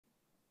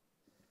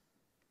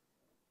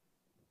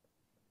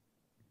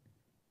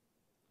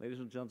Ladies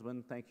and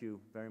gentlemen, thank you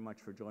very much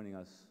for joining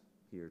us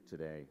here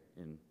today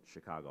in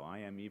Chicago. I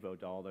am Ivo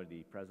Daalder,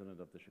 the president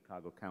of the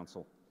Chicago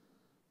Council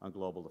on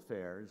Global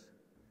Affairs,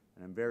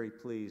 and I'm very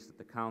pleased that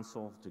the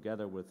Council,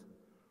 together with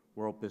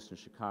World Business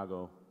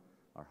Chicago,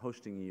 are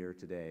hosting here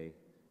today.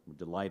 We're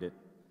delighted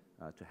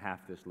to have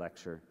this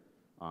lecture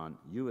on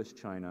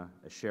U.S.-China,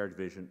 a shared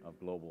vision of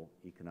global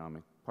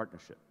economic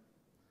partnership.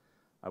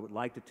 I would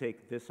like to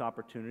take this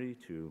opportunity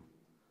to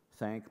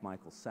thank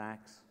Michael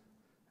Sachs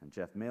and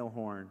Jeff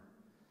Mailhorn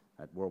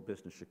at World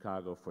Business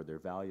Chicago for their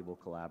valuable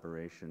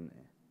collaboration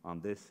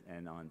on this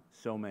and on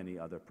so many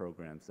other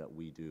programs that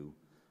we do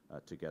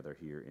together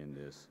here in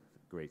this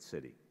great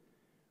city.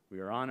 We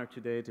are honored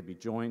today to be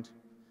joined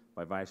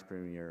by Vice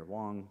Premier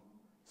Wang,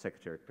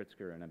 Secretary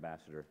Pritzker, and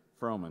Ambassador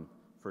Froman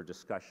for a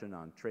discussion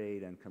on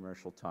trade and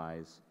commercial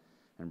ties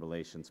and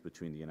relations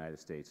between the United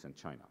States and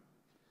China.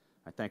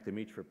 I thank them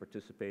each for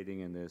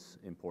participating in this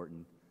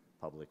important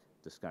public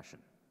discussion.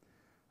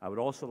 I would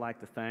also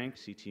like to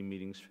thank CT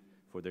Meetings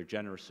for their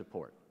generous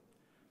support.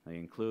 They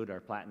include our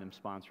platinum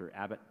sponsor,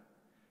 Abbott,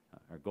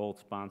 our gold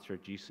sponsor,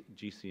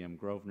 GCM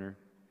Grosvenor,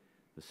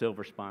 the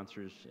silver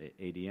sponsors,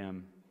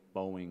 ADM,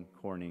 Boeing,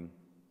 Corning,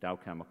 Dow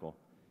Chemical,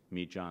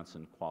 Mead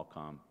Johnson,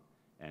 Qualcomm,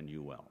 and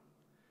UL.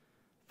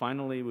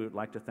 Finally, we would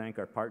like to thank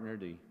our partner,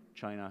 the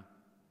China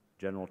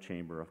General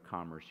Chamber of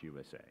Commerce,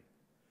 USA.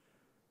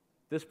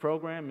 This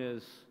program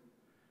is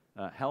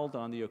held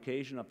on the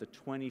occasion of the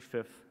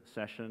 25th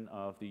session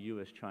of the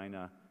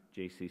U.S.-China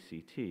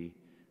JCCT,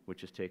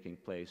 which is taking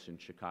place in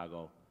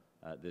Chicago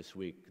this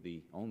week,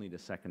 only the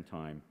second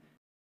time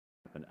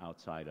happened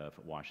outside of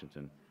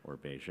Washington or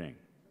Beijing.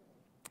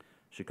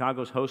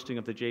 Chicago's hosting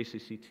of the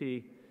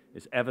JCCT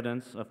is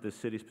evidence of the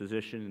city's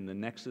position in the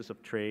nexus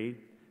of trade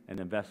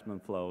and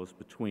investment flows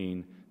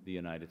between the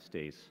United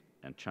States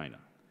and China.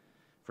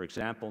 For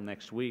example,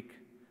 next week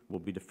will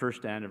be the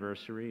first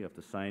anniversary of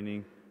the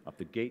signing of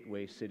the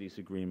Gateway Cities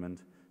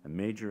Agreement, a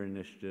major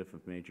initiative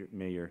of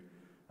Mayor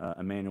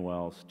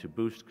Emanuel's to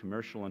boost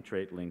commercial and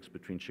trade links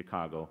between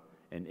Chicago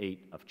and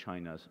 8 of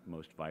China's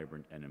most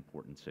vibrant and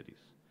important cities.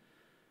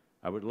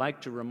 I would like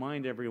to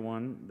remind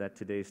everyone that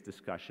today's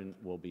discussion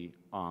will be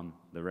on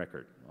the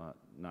record.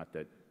 Not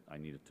that I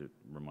needed to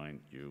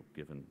remind you,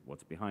 given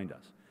what's behind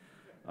us.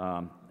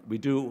 We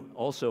do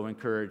also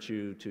encourage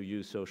you to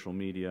use social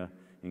media,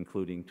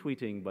 including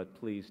tweeting, but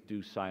please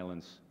do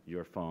silence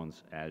your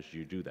phones as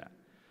you do that.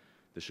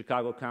 The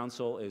Chicago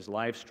Council is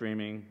live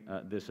streaming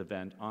this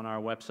event on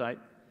our website.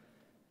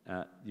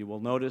 You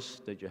will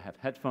notice that you have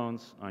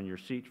headphones on your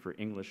seat for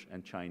English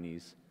and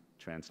Chinese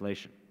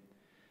translation.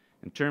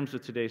 In terms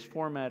of today's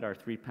format, our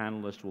 3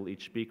 panelists will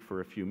each speak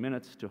for a few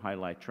minutes to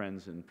highlight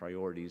trends and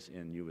priorities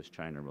in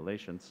U.S.-China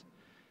relations,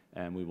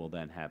 and we will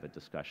then have a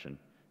discussion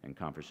and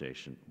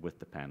conversation with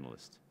the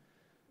panelists.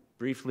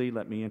 Briefly,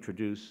 let me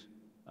introduce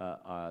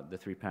the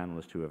 3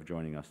 panelists who are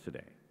joining us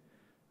today.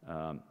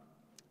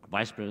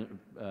 Vice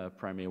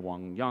Premier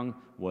Wang Yang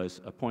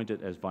was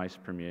appointed as Vice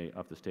Premier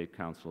of the State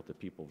Council of the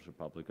People's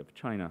Republic of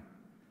China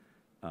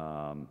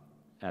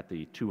at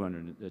the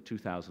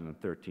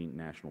 2013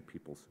 National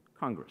People's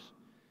Congress.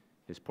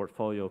 His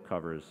portfolio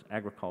covers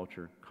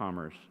agriculture,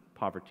 commerce,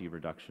 poverty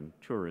reduction,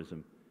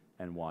 tourism,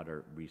 and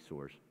water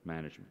resource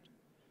management.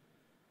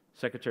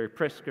 Secretary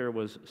Pritzker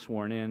was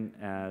sworn in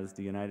as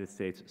the United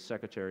States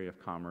Secretary of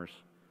Commerce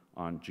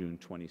on June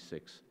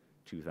 26,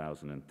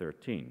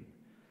 2013.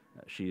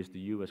 She is the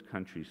U.S.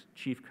 country's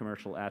chief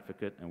commercial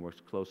advocate and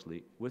works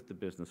closely with the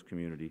business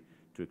community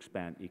to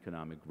expand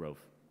economic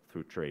growth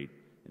through trade,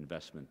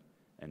 investment,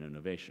 and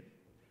innovation.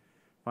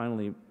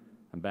 Finally,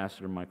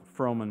 Ambassador Michael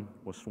Froman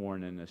was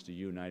sworn in as the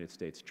United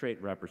States Trade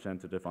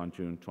Representative on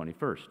June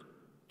 21,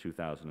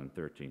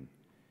 2013.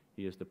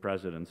 He is the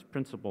President's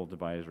principal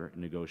advisor,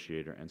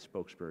 negotiator, and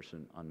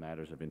spokesperson on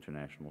matters of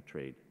international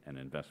trade and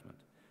investment.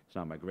 It's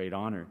now my great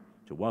honor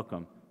to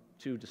welcome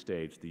to the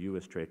stage the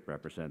U.S. Trade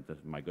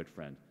Representative, my good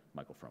friend,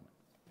 Michael Froman.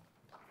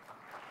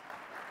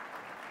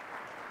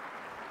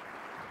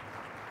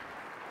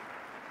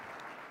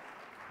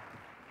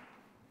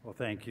 Well,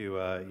 thank you,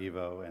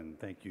 Ivo, and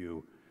thank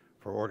you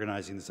for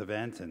organizing this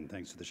event, and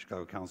thanks to the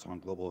Chicago Council on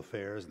Global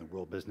Affairs and the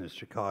World Business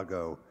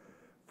Chicago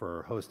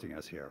for hosting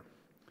us here.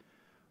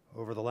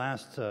 Over the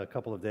last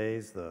couple of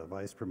days, the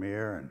Vice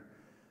Premier and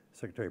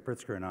Secretary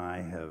Pritzker and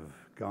I have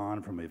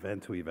gone from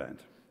event to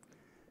event.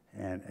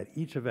 And at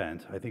each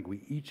event, I think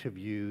we each have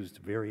used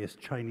various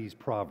Chinese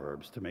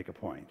proverbs to make a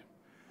point.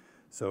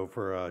 So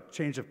for a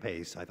change of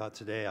pace, I thought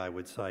today I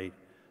would cite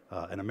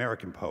an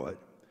American poet,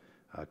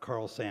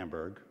 Carl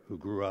Sandburg, who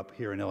grew up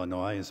here in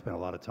Illinois and spent a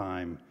lot of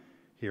time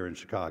here in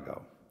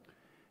Chicago.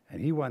 And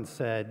he once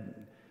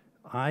said,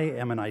 "I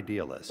am an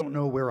idealist. I don't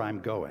know where I'm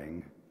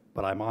going,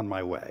 but I'm on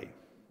my way."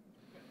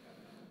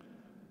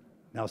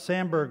 Now,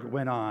 Sandburg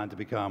went on to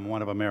become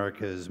one of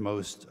America's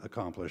most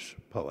accomplished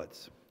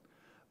poets.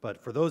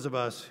 But for those of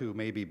us who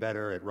may be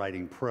better at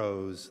writing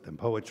prose than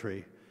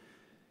poetry,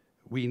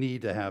 we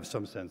need to have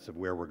some sense of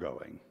where we're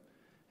going.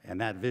 And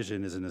that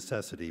vision is a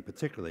necessity,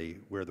 particularly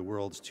where the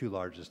world's 2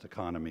 largest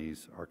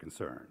economies are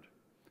concerned.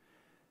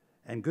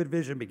 And good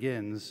vision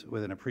begins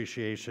with an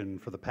appreciation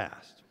for the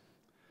past.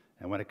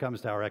 And when it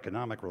comes to our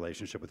economic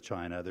relationship with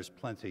China, there's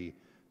plenty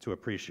to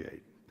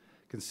appreciate.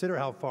 Consider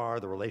how far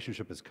the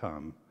relationship has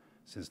come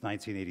since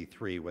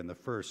 1983, when the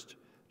first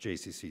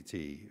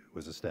JCCT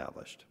was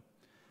established.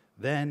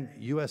 Then,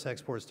 U.S.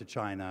 exports to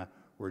China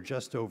were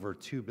just over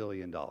 $2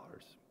 billion,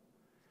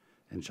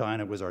 and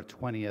China was our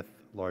 20th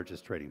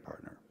largest trading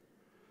partner.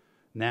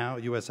 Now,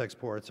 U.S.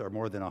 exports are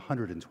more than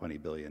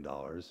 $120 billion,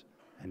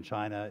 and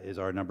China is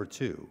our number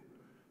 2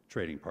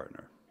 trading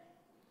partner.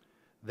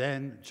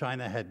 Then,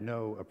 China had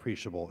no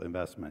appreciable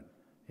investment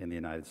in the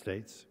United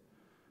States,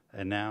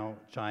 and now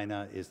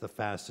China is the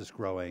fastest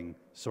growing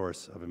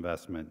source of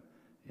investment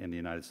in the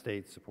United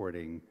States,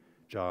 supporting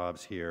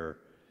jobs here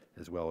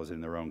as well as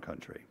in their own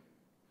country.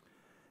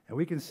 And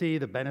we can see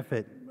the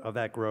benefit of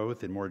that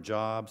growth in more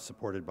jobs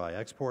supported by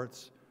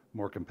exports,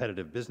 more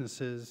competitive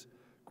businesses,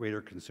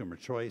 greater consumer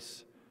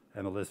choice,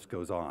 and the list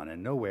goes on.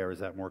 And nowhere is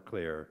that more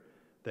clear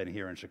than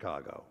here in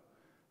Chicago.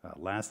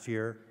 Last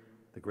year,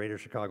 the greater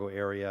Chicago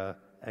area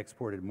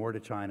exported more to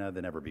China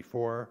than ever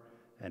before,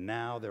 and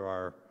now there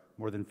are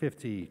more than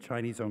 50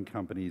 Chinese-owned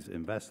companies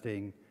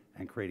investing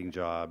and creating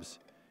jobs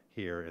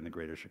here in the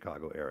greater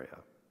Chicago area.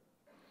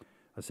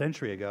 A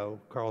century ago,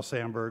 Carl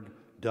Sandburg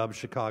dubbed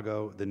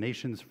Chicago the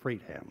nation's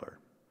freight handler,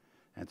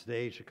 and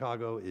today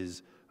Chicago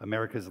is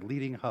America's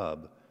leading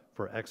hub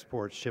for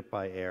exports shipped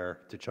by air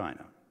to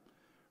China,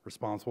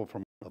 responsible for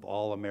most of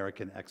all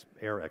American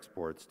air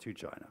exports to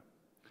China.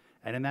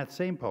 And in that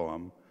same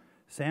poem,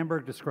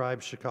 Sandburg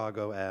describes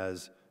Chicago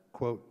as,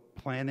 quote,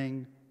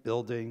 planning,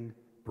 building,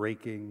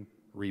 breaking,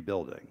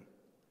 rebuilding.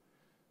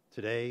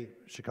 Today,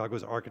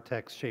 Chicago's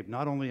architects shape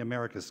not only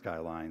America's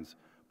skylines,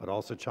 but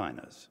also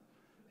China's.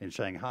 In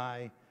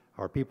Shanghai,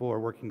 our people are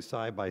working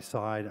side by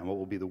side on what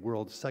will be the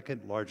world's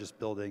second largest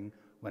building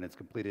when it's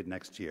completed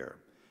next year.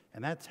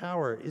 And that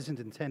tower isn't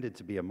intended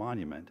to be a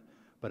monument,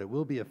 but it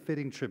will be a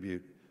fitting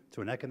tribute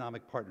to an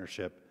economic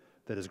partnership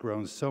that has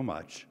grown so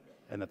much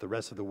and that the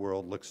rest of the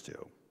world looks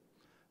to.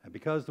 And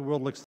because the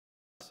world looks to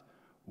us,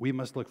 we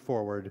must look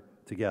forward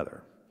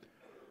together.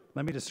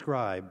 Let me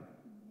describe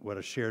what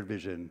a shared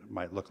vision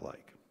might look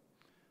like.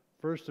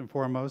 First and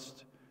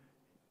foremost,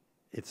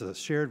 it's a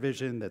shared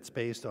vision that's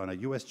based on a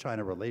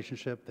U.S.-China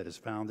relationship that is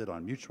founded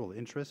on mutual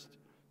interest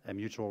and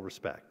mutual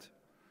respect.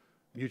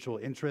 Mutual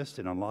interest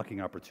in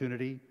unlocking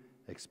opportunity,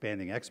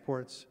 expanding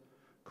exports,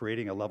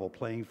 creating a level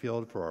playing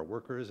field for our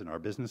workers and our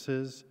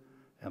businesses,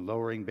 and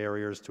lowering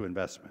barriers to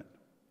investment.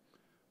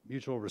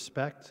 Mutual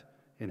respect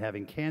in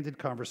having candid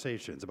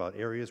conversations about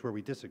areas where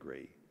we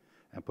disagree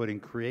and putting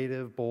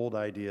creative, bold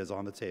ideas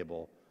on the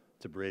table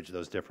to bridge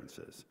those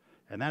differences.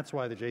 And that's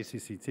why the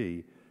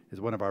JCCT is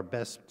one of our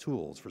best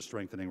tools for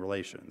strengthening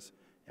relations,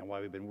 and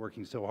why we've been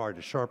working so hard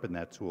to sharpen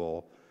that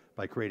tool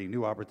by creating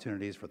new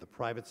opportunities for the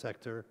private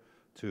sector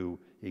to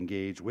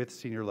engage with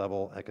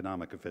senior-level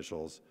economic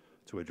officials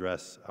to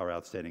address our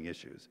outstanding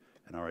issues.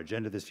 And our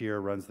agenda this year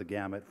runs the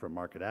gamut from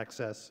market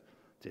access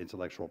to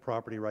intellectual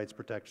property rights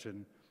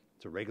protection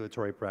to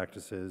regulatory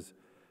practices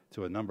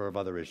to a number of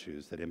other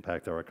issues that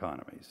impact our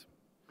economies.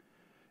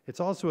 It's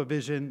also a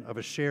vision of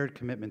a shared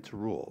commitment to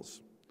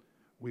rules.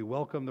 We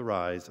welcome the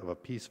rise of a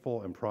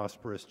peaceful and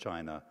prosperous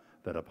China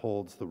that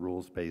upholds the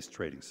rules-based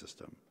trading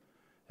system.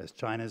 As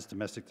China's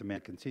domestic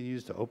demand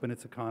continues to open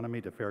its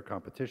economy to fair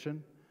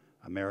competition,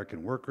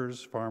 American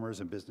workers,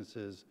 farmers, and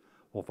businesses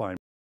will find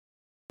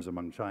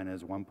among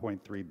China's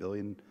 1.3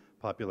 billion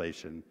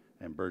population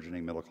and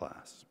burgeoning middle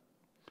class.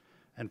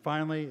 And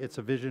finally, it's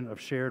a vision of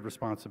shared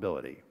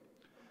responsibility,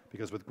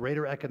 because with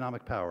greater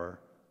economic power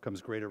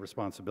comes greater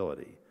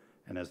responsibility.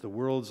 And as the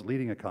world's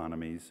leading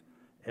economies,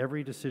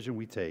 every decision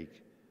we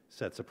take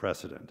sets a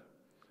precedent.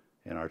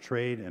 In our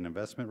trade and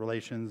investment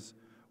relations,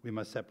 we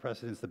must set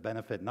precedents that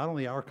benefit not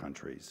only our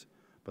countries,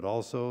 but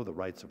also the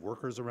rights of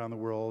workers around the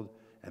world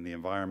and the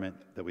environment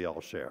that we all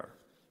share.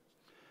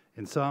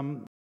 In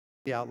sum,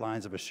 the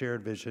outlines of a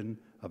shared vision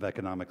of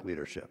economic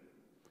leadership.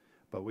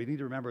 But we need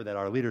to remember that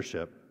our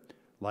leadership,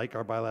 like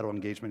our bilateral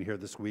engagement here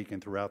this week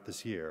and throughout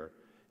this year,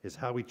 is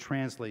how we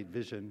translate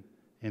vision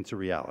into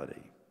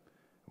reality.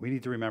 We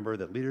need to remember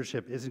that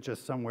leadership isn't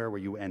just somewhere where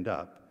you end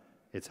up,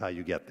 it's how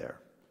you get there.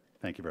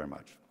 Thank you very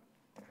much.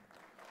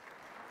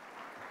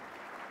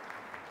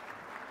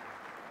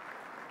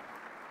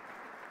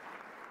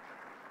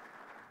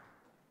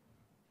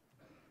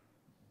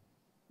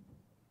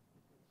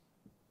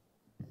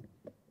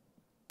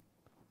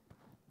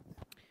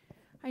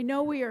 I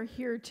know we are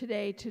here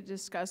today to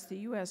discuss the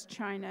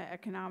U.S.-China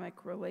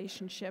economic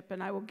relationship,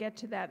 and I will get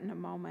to that in a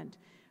moment.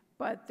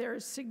 But there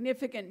is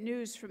significant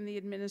news from the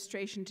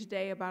administration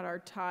today about our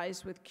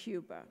ties with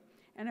Cuba.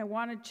 And I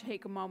want to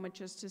take a moment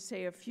just to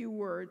say a few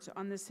words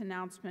on this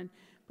announcement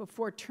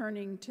before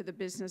turning to the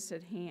business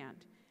at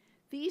hand.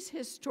 These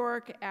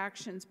historic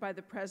actions by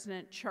the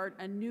President chart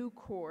a new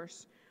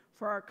course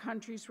for our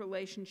country's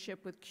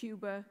relationship with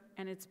Cuba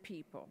and its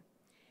people.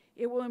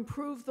 It will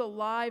improve the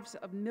lives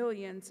of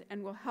millions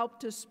and will help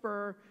to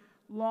spur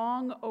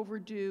long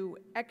overdue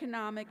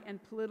economic and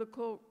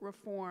political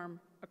reform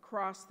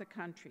across the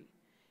country.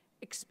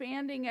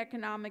 Expanding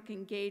economic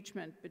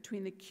engagement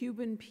between the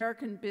Cuban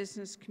American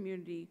business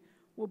community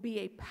will be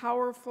a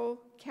powerful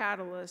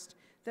catalyst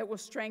that will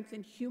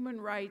strengthen human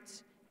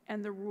rights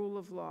and the rule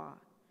of law.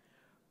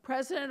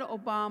 President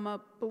Obama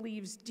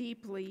believes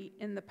deeply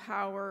in the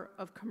power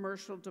of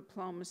commercial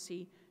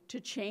diplomacy to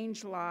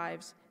change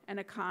lives and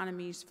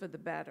economies for the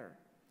better.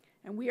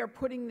 And we are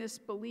putting this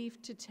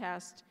belief to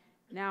test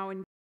now.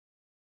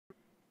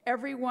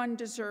 Everyone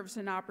deserves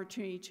an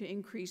opportunity to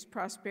increase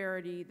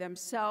prosperity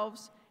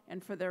themselves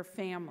and for their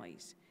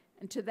families.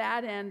 And to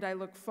that end, I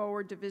look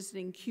forward to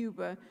visiting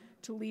Cuba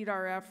to lead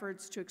our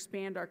efforts to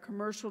expand our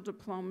commercial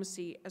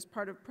diplomacy as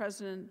part of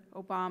President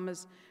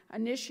Obama's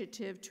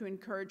initiative to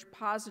encourage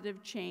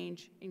positive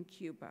change in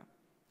Cuba.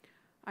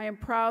 I am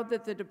proud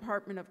that the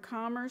Department of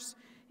Commerce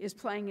is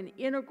playing an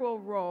integral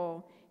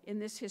role in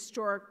this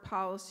historic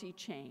policy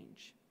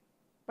change.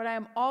 But I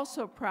am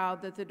also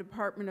proud that the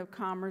Department of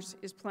Commerce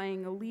is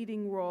playing a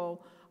leading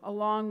role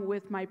along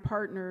with my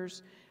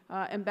partners,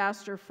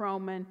 Ambassador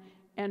Froman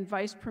and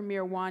Vice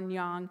Premier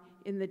Wang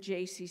in the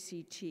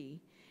JCCT.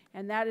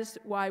 And that is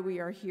why we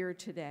are here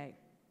today.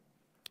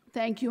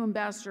 Thank you,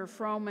 Ambassador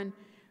Froman,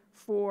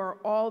 for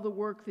all the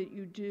work that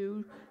you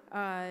do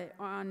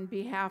on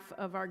behalf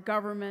of our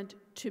government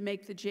to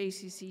make the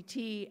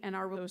JCCT and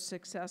our so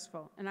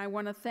successful. And I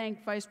want to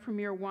thank Vice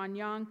Premier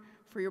Wang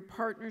for your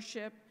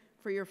partnership,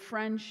 for your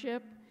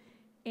friendship,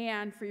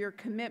 and for your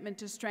commitment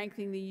to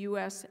strengthening the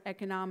U.S.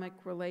 economic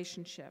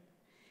relationship.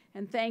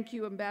 And thank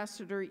you,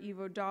 Ambassador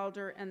Ivo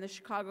Dalder and the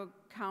Chicago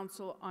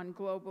Council on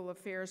Global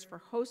Affairs for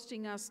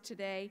hosting us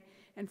today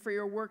and for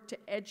your work to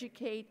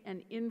educate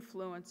and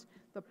influence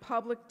the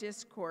public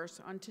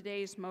discourse on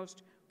today's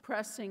most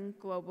pressing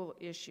global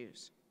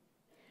issues.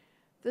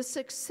 The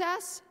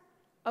success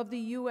of the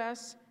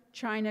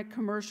U.S.-China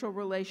commercial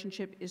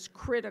relationship is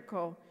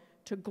critical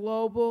to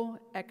global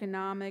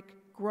economic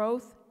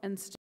growth and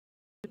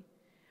stability.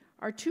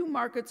 Our two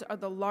markets are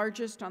the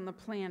largest on the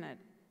planet,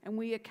 and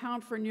we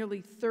account for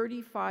nearly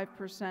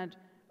 35%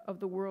 of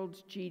the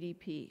world's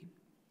GDP.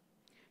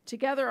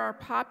 Together, our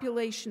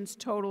populations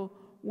total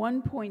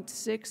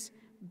 1.6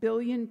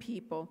 billion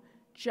people,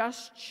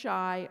 just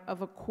shy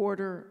of a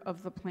quarter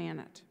of the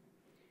planet.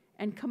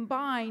 And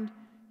combined,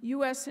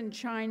 U.S. and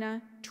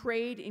China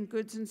trade in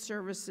goods and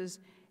services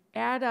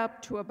add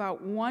up to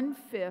about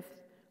 1/5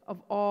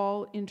 of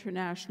all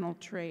international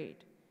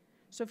trade.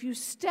 So if you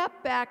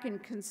step back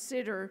and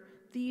consider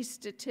these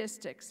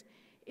statistics,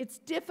 it's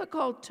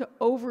difficult to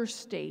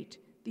overstate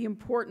the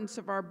importance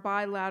of our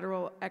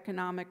bilateral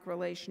economic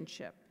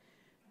relationship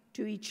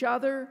to each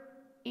other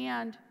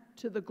and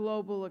to the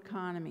global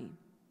economy.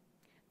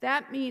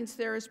 That means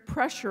there is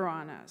pressure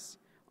on us,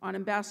 on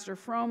Ambassador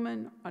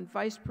Froman, on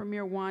Vice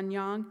Premier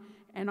Wang,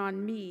 and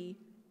on me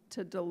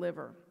to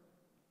deliver.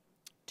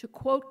 To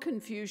quote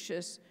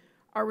Confucius,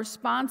 our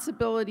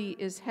responsibility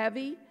is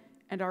heavy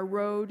and our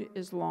road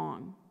is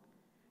long.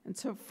 And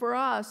so for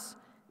us,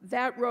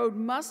 that road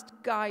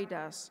must guide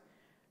us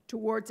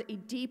towards a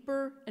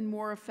deeper and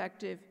more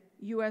effective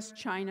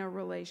U.S.-China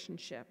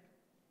relationship.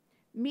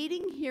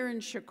 Meeting here in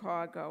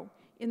Chicago,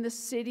 in the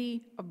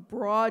city of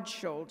broad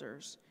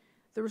shoulders,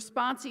 the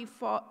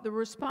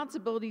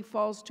responsibility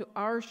falls to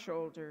our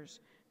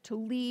shoulders to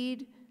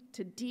lead,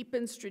 to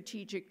deepen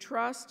strategic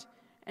trust,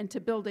 and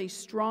to build a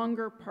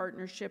stronger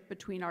partnership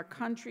between our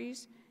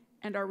countries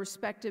and our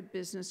respective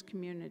business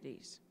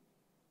communities.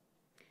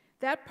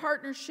 That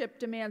partnership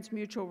demands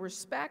mutual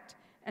respect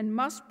and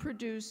must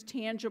produce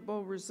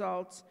tangible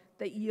results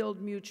that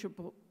yield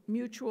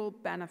mutual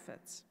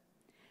benefits.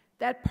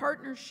 That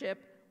partnership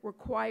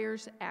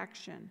requires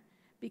action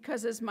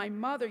because, as my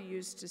mother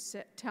used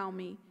to tell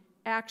me,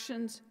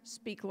 actions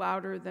speak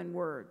louder than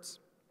words.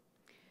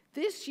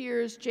 This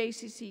year's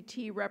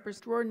JCCT represents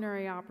an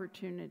extraordinary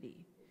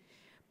opportunity,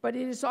 but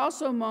it is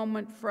also a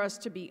moment for us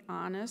to be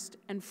honest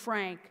and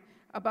frank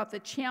about the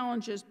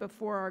challenges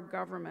before our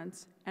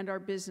governments and our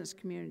business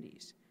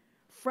communities.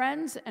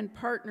 Friends and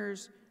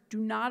partners do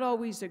not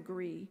always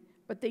agree,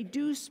 but they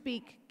do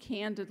speak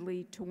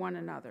candidly to one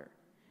another.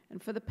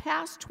 And for the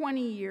past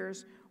 20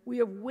 years, we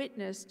have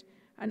witnessed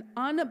an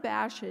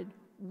unabashed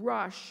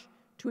rush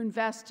to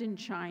invest in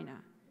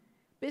China.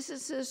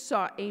 Businesses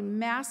saw a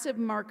massive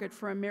market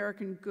for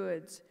American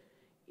goods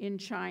in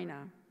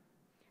China,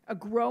 a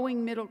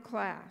growing middle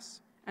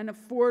class, an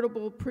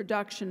affordable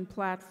production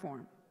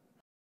platform.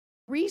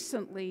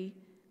 Recently,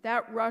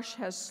 that rush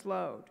has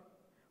slowed.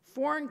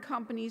 Foreign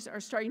companies are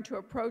starting to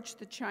approach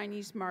the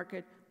Chinese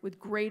market with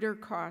greater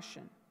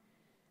caution.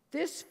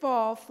 This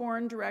fall,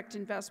 foreign direct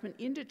investment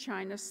into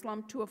China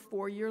slumped to a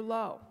 4-year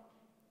low.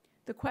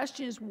 The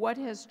question is, what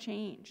has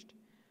changed?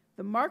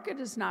 The market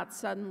has not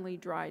suddenly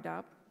dried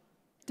up.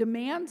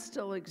 Demand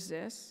still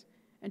exists,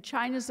 and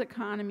China's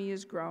economy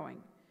is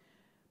growing.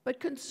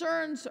 But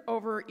concerns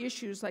over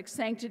issues like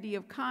sanctity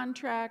of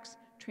contracts,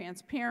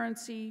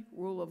 transparency,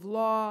 rule of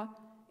law,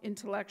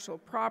 intellectual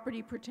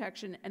property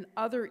protection, and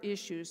other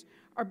issues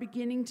are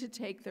beginning to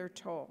take their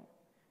toll.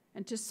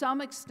 And to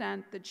some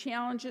extent, the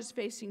challenges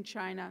facing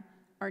China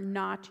are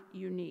not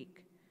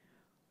unique.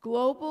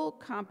 Global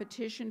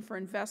competition for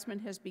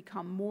investment has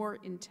become more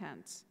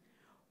intense.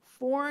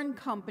 Foreign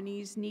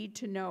companies need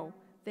to know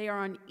they are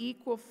on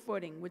equal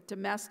footing with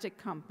domestic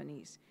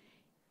companies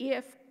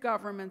if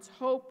governments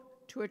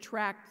hope to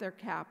attract their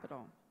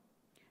capital.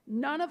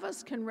 None of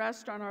us can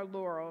rest on our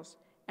laurels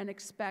and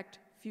expect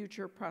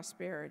future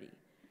prosperity.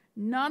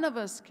 None of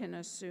us can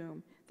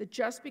assume that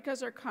just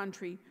because our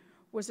country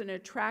was an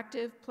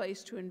attractive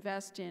place to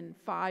invest in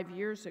 5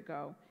 years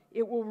ago,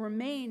 it will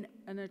remain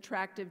an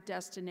attractive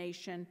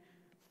destination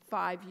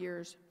 5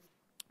 years.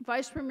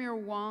 Vice Premier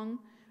Wang,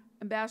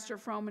 Ambassador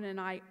Froman, and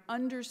I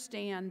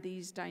understand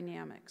these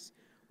dynamics.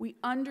 We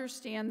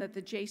understand that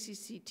the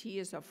JCCT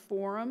is a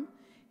forum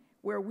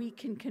where we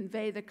can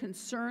convey the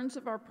concerns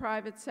of our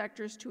private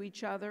sectors to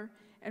each other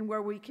and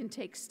where we can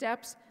take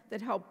steps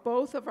that help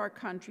both of our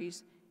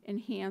countries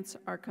enhance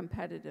our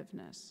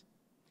competitiveness.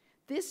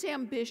 This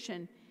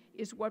ambition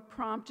is what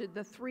prompted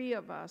the three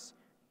of us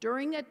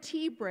during a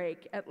tea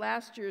break at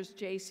last year's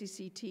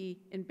JCCT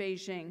in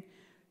Beijing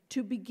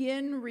to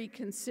begin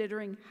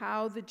reconsidering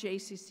how the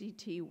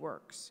JCCT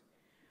works.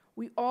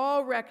 We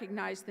all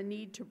recognize the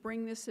need to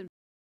bring this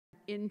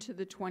into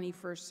the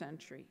 21st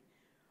century.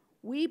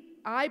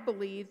 I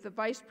believe the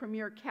Vice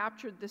Premier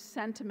captured the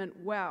sentiment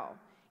well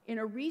in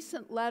a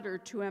recent letter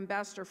to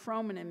Ambassador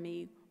Froman and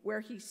me,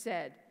 where he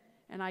said,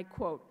 and I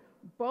quote,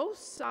 "Both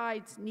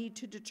sides need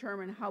to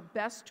determine how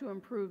best to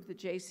improve the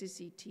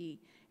JCCT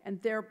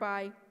and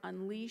thereby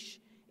unleash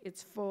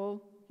its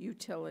full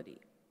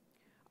utility."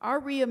 Our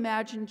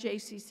reimagined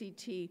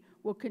JCCT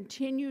will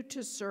continue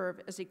to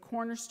serve as a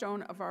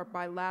cornerstone of our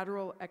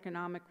bilateral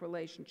economic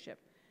relationship,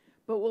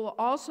 but will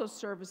also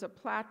serve as a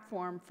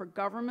platform for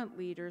government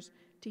leaders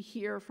to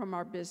hear from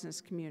our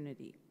business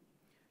community.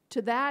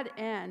 To that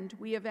end,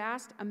 we have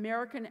asked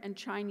American and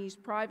Chinese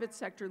private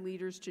sector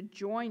leaders to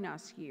join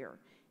us here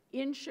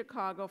in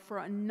Chicago for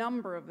a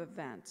number of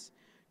events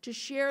to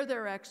share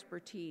their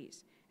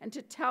expertise and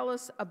to tell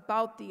us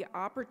about the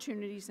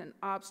opportunities and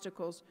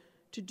obstacles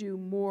to do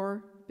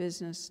more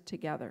business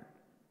together.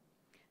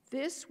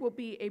 This will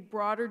be a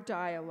broader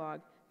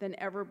dialogue than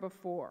ever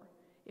before.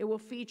 It will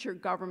feature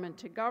government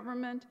to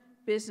government,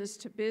 business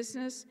to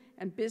business,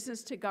 and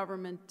business to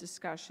government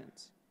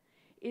discussions.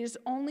 It is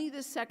only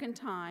the second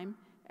time,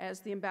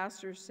 as the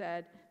ambassador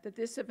said, that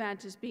this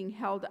event is being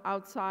held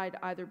outside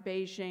either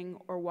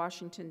Beijing or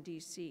Washington,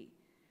 D.C.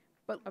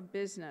 But of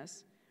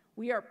business,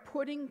 we are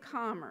putting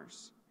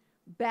commerce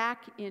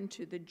back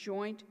into the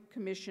Joint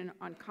Commission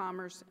on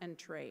Commerce and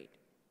Trade.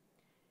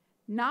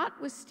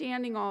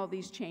 Notwithstanding all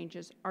these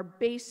changes, our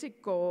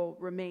basic goal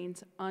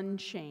remains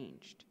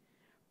unchanged: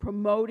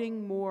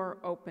 promoting more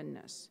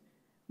openness,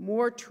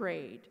 more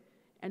trade,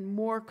 and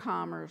more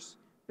commerce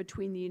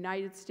between the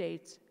United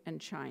States and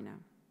China.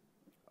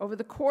 Over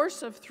the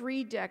course of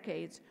 3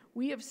 decades,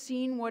 we have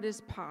seen what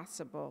is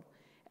possible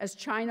as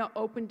China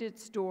opened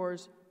its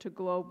doors to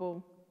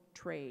global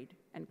trade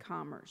and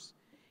commerce.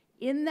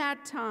 In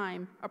that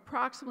time,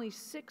 approximately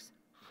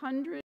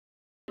 600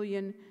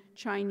 million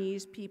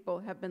Chinese people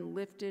have been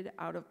lifted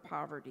out of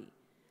poverty.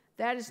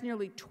 That is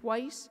nearly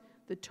twice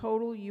the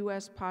total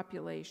U.S.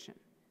 population.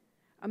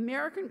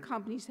 American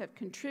companies have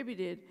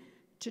contributed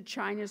to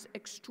China's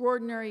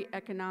extraordinary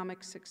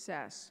economic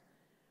success,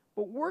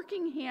 but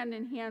working hand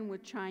in hand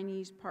with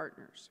Chinese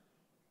partners.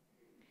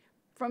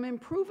 From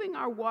improving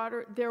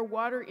their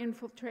water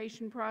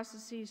infiltration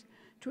processes,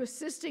 to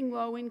assisting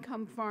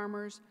low-income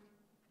farmers,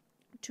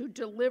 to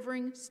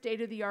delivering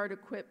state-of-the-art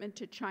equipment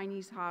to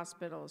Chinese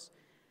hospitals,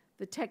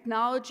 the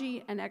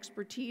technology and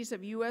expertise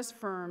of U.S.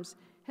 firms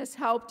has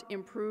helped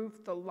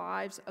improve the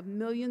lives of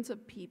millions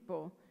of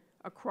people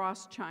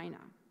across China.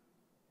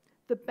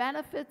 The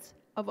benefits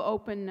of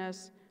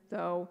openness,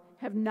 though,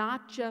 have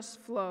not just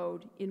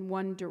flowed in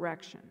one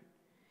direction.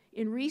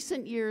 In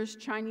recent years,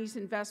 Chinese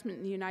investment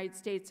in the United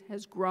States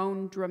has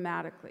grown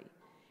dramatically.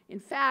 In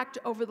fact,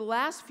 over the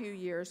last few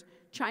years,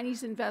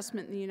 Chinese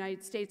investment in the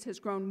United States has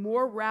grown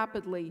more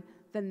rapidly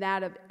than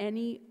that of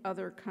any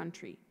other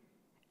country.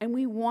 And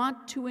we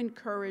want to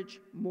encourage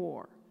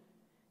more.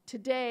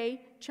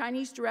 Today,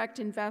 Chinese direct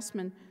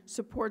investment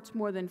supports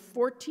more than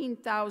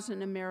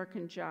 14,000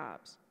 American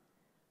jobs.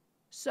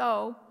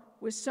 So,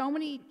 with so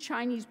many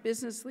Chinese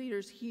business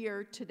leaders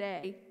here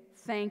today,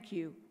 thank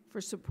you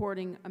for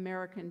supporting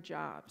American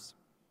jobs.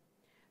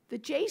 The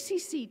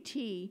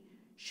JCCT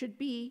should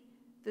be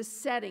the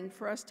setting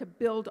for us to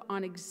build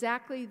on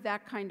exactly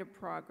that kind of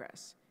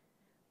progress.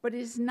 But it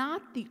is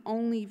not the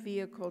only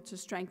vehicle to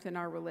strengthen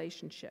our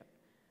relationship.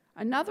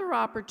 Another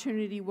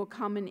opportunity will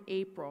come in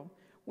April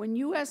when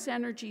U.S.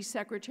 Energy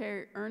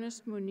Secretary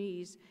Ernest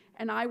Moniz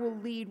and I will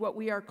lead what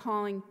we are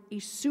calling a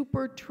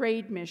super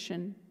trade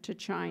mission to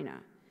China.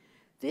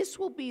 This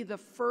will be the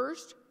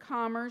first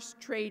commerce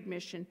trade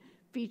mission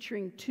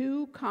featuring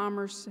two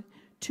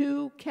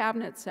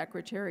cabinet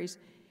secretaries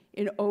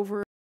in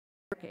over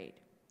a decade.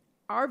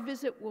 Our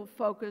visit will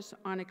focus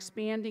on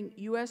expanding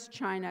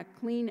U.S.-China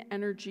clean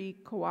energy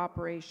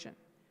cooperation.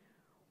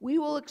 We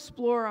will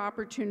explore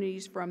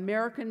opportunities for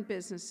American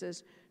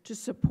businesses to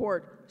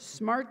support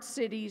smart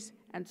cities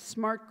and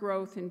smart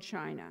growth in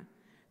China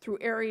through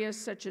areas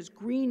such as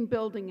green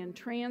building and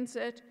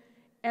transit,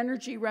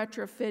 energy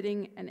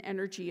retrofitting and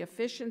energy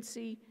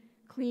efficiency,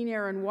 clean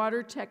air and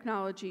water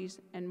technologies,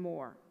 and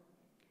more.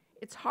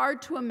 It's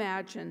hard to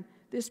imagine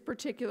this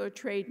particular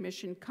trade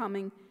mission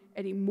coming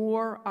at a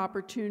more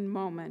opportune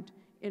moment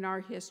in our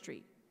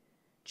history.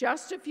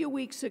 Just a few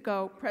weeks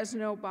ago,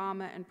 President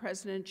Obama and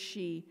President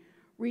Xi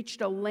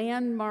reached a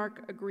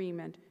landmark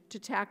agreement to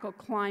tackle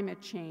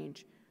climate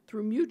change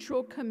through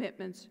mutual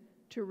commitments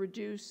to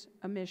reduce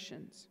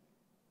emissions.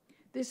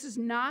 This is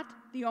not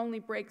the only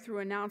breakthrough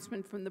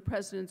announcement from the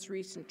President's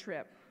recent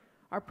trip.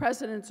 Our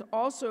presidents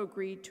also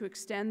agreed to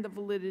extend the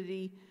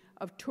validity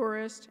of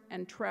tourist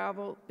and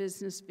travel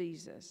business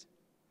visas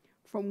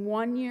from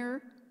 1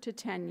 year to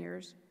 10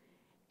 years,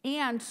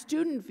 and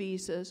student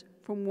visas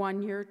from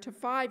 1 year to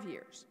 5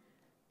 years.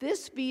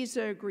 This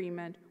visa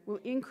agreement will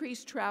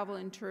increase travel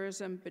and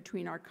tourism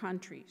between our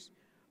countries,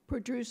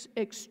 produce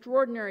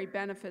extraordinary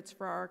benefits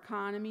for our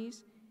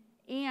economies,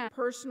 and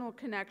personal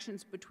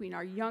connections between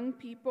our young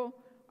people,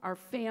 our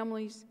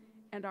families,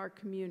 and our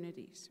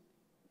communities.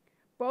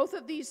 Both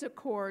of these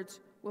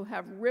accords will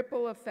have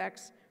ripple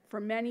effects for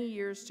many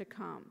years to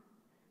come.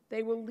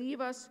 They will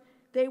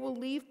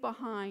leave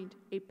behind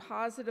a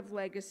positive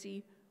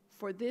legacy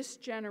for this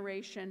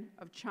generation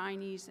of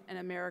Chinese and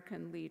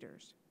American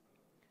leaders.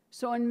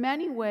 So in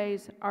many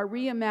ways, our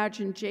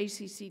reimagined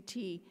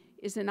JCCT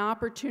is an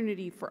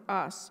opportunity for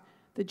us,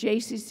 the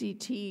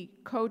JCCT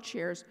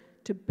co-chairs,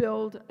 to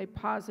build a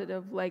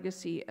positive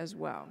legacy as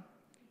well.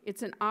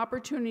 It's an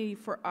opportunity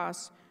for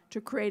us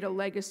to create a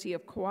legacy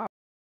of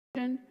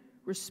cooperation,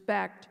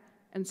 respect,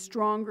 and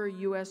stronger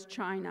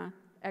U.S.-China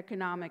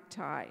economic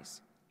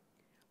ties.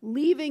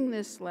 Leaving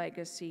this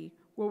legacy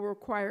will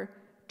require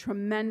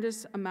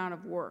tremendous amount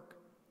of work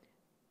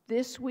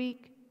this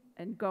week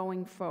and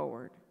going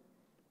forward.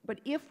 But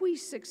if we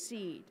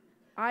succeed,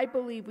 I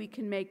believe we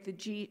can make the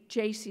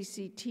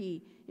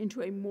JCCT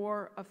into a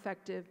more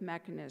effective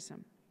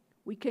mechanism.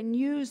 We can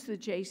use the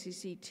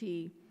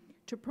JCCT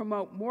to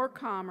promote more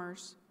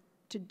commerce,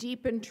 to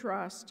deepen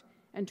trust,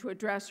 and to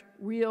address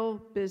real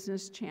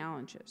business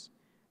challenges.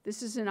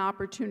 This is an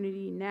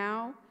opportunity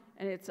now,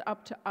 and it's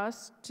up to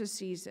us to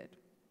seize it.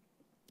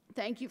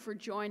 Thank you for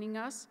joining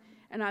us,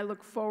 and I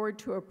look forward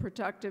to a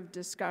productive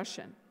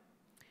discussion.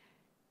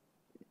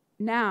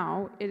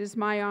 Now, it is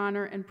my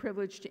honor and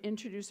privilege to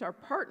introduce our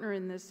partner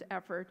in this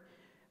effort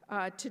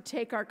to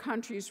take our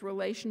country's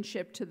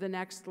relationship to the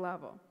next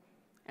level,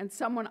 and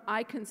someone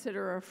I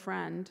consider a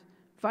friend,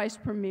 Vice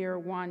Premier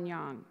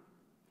Wang.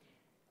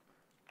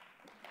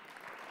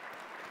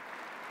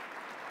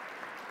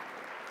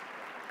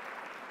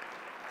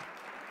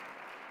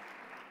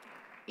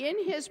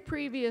 In his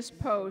previous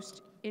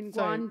post in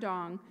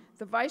Guangdong,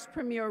 the Vice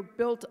Premier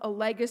built a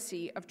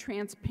legacy of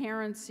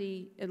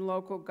transparency in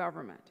local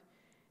government.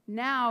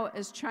 Now,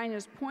 as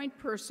China's point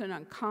person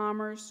on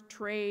commerce,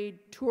 trade,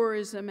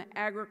 tourism,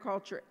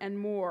 agriculture, and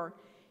more,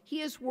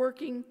 he is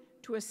working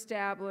to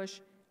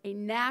establish a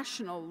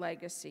national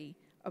legacy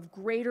of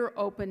greater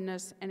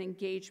openness and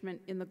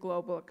engagement in the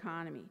global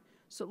economy.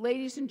 So,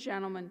 ladies and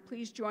gentlemen,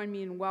 please join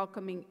me in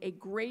welcoming a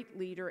great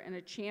leader and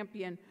a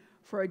champion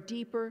for a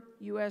deeper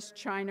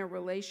U.S.-China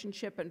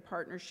relationship and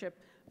partnership,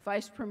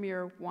 Vice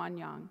Premier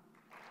Wang.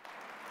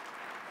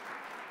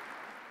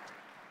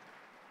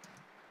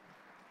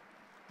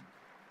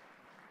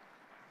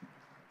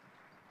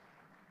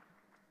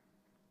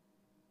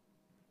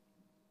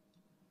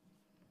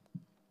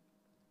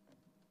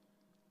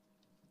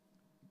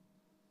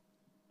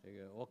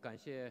 我感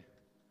谢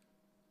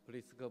普利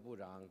斯克部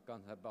长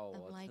刚才把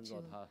我称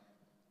作他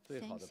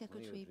最好的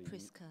朋友之一。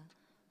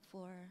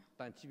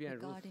但即便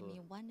如此，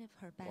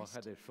我还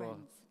得说，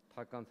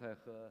他刚才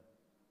和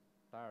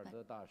达尔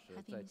德大使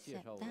在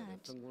介绍我的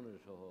分工的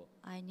时候，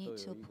都有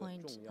一个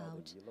重要的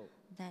遗漏，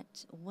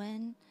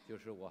就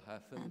是我还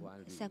分管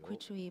旅游。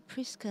Secretary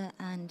Pritzker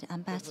and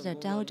Ambassador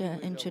Dauder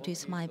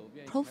introduced my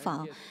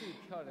profile.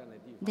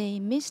 They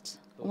missed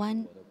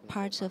one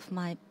part of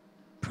my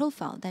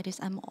profile, that is,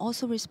 I'm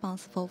also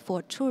responsible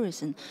for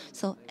tourism.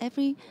 So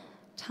every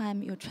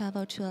time you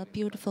travel to a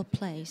beautiful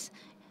place,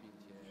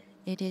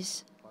 it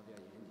is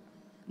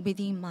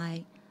within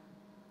my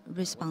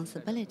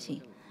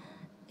responsibility.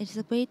 It's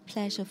a great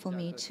pleasure for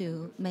me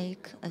to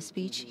make a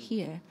speech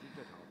here.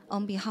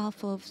 On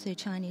behalf of the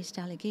Chinese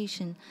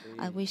delegation,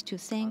 I wish to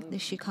thank the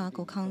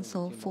Chicago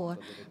Council for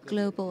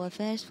Global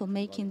Affairs for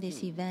making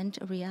this event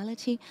a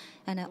reality,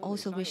 and I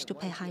also wish to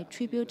pay high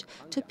tribute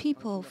to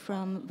people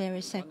from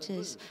various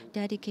sectors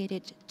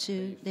dedicated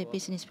to the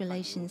business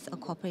relations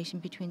and cooperation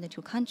between the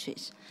two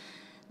countries.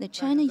 The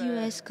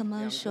China-U.S.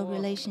 commercial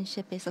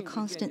relationship is a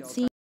constant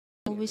theme.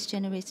 Always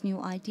generates new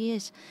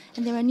ideas,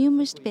 and there are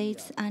numerous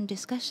debates and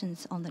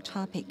discussions on the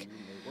topic.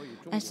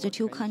 As the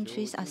two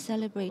countries are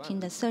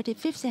celebrating the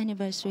 35th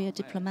anniversary of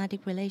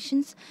diplomatic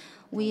relations,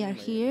 we are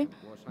here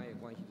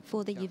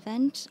for the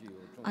event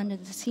under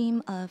the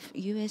theme of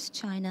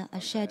U.S.-China,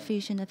 a shared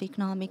vision of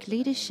economic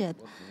leadership,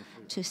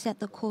 to set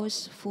the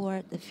course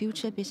for the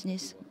future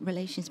business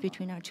relations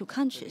between our two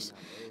countries.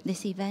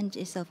 This event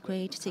is of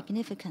great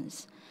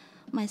significance.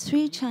 My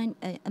three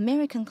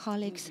American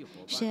colleagues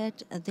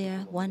shared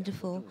their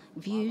wonderful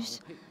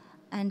views,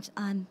 and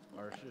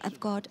I've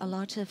got a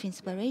lot of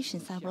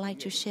inspirations. I would like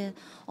to share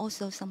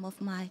also some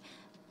of my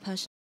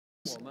personal.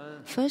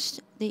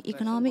 First, the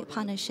economic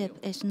partnership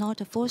is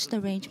not a forced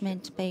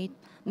arrangement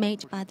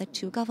made by the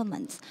two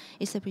governments.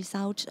 It's a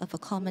result of the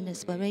common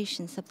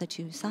aspirations of the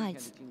two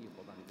sides.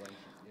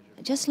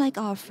 Just like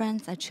our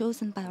friends are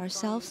chosen by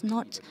ourselves,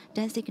 not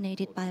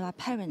designated by our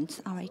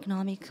parents, our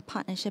economic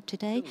partnership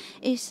today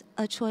is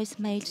a choice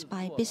made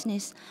by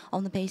business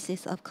on the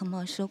basis of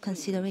commercial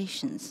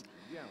considerations.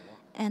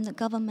 And the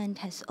government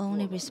has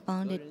only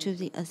responded to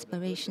the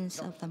aspirations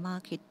of the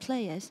market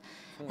players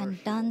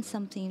and done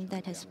something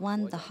that has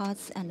won the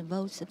hearts and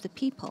votes of the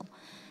people.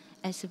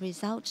 As a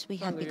result, we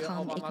have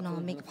become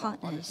economic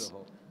partners.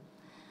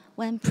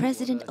 When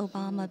President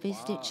Obama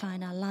visited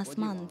China last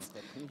month,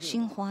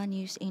 Xinhua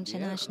News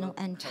International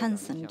and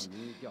Tencent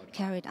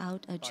carried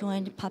out a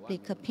joint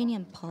public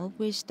opinion poll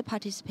with the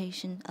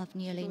participation of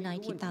nearly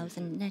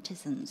 90,000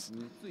 netizens.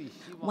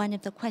 One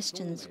of the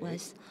questions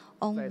was,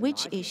 on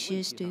which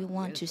issues do you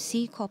want to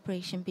see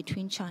cooperation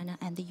between China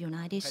and the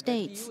United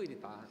States?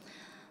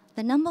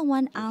 The number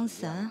one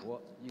answer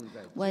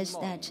was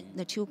that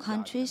the two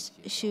countries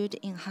should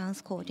enhance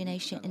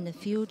coordination in the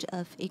field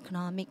of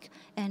economic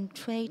and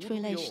trade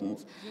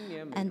relations,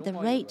 and the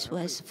rate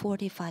was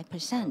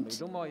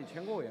 45%.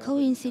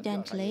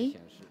 Coincidentally,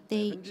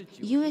 the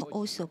U.S.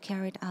 also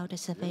carried out a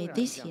survey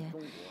this year,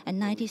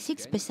 and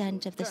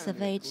 96% of the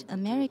surveyed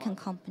American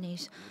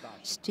companies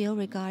still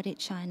regarded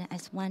China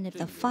as one of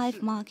the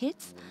 5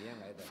 markets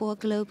for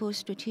global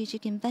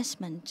strategic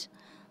investment,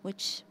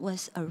 which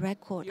was a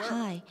record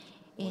high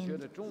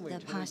in the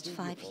past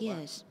 5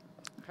 years.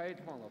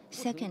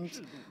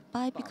 Second,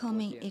 by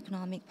becoming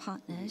economic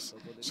partners,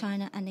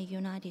 China and the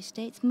United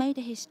States made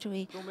a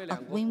history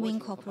of win-win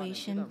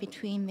cooperation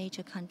between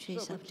major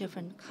countries of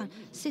different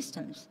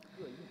systems.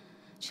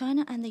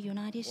 China and the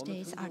United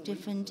States are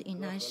different in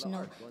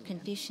national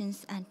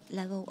conditions and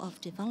level of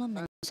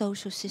development,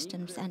 social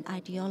systems and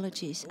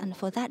ideologies, and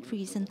for that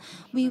reason,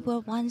 we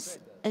were once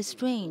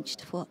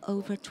estranged for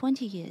over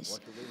 20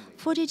 years.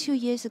 42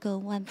 years ago,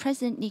 when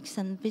President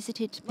Nixon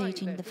visited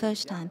Beijing the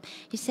first time,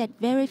 he said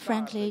very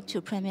frankly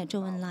to Premier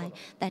Zhou Enlai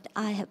that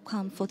I have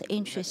come for the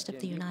interest of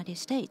the United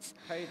States.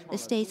 The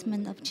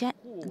statesmen of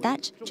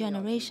that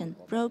generation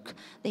broke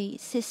the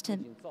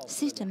system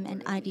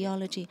and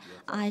ideology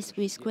ice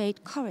with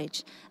great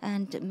courage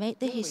and made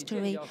the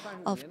history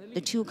of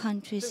the two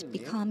countries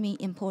becoming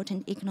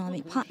important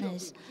economic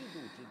partners,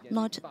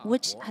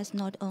 which has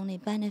not only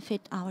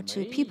benefited our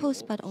two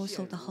peoples but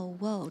also the whole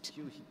world.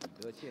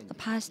 The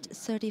past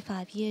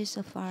 35 years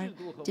of our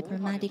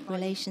diplomatic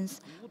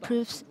relations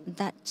proves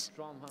that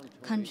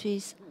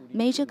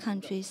major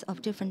countries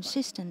of different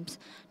systems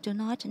do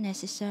not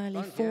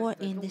necessarily fall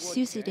in the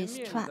Thucydides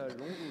trap,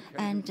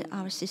 and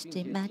our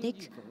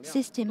systematic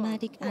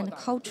and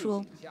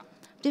cultural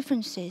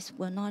differences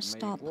will not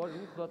stop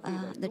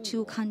the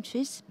two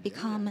countries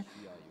become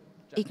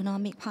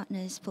economic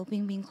partners for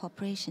win-win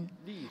cooperation.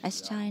 As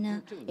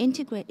China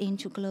integrates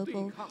into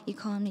global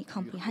economy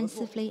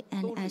comprehensively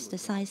and as the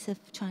size of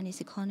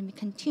Chinese economy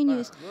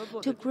continues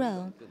to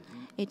grow,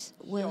 it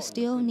will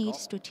still need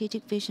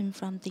strategic vision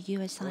from the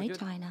US side,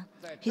 China.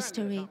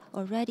 History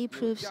already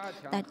proves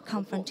that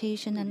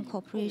confrontation and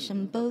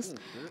cooperation both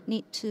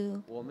need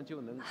to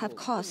have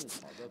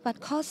costs, but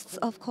costs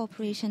of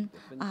cooperation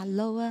are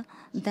lower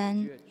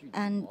than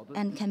and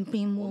can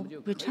bring more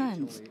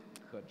returns.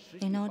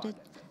 In order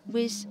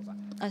with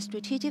a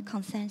strategic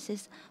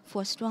consensus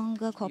for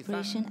stronger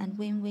cooperation and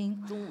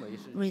win-win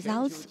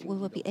results, we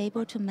will be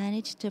able to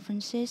manage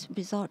differences,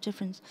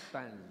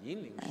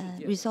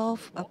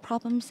 resolve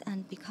problems,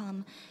 and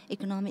become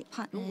economic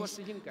partners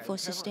for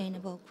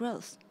sustainable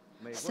growth.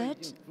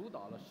 Third,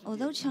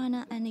 although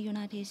China and the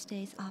United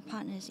States are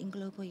partners in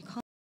global economy,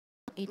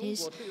 it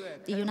is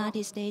the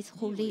United States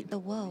who lead the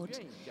world.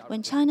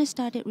 When China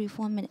started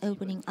reform and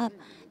opening up,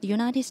 the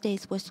United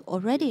States was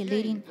already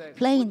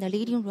playing the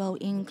leading role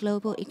in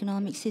global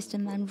economic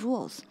system and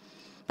rules.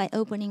 By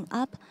opening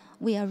up,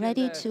 we are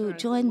ready to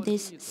join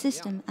this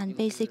system and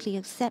basically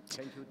accept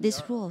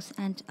these rules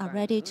and are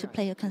ready to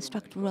play a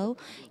constructive role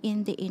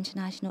in the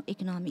international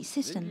economic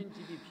system.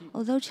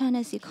 Although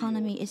China's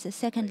economy is the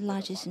second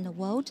largest in the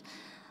world,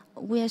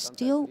 we are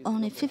still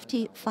only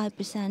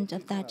 55%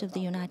 of that of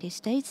the United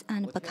States,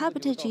 and per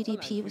capita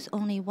GDP was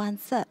only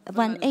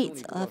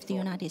one-eighth of the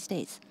United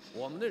States.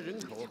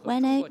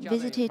 When I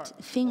visited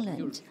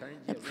Finland,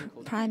 the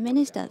Prime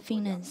Minister of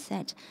Finland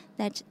said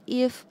that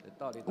if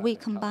we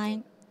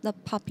combine the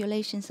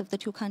populations of the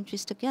two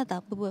countries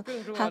together, we will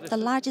have the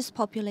largest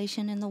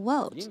population in the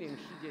world.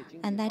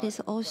 And that is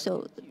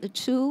also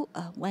true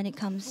when it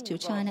comes to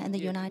China and the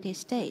United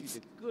States.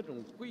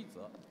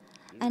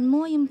 And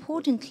more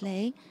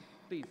importantly,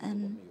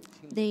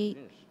 the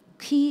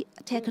key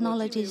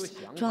technologies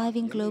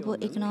driving global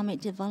economic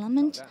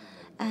development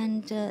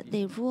and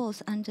the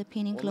rules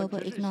underpinning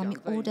global economic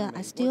order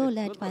are still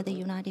led by the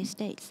United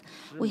States.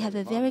 We have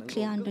a very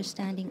clear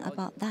understanding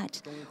about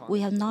that.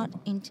 We have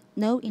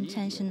no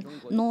intention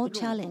nor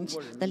challenge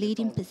the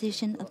leading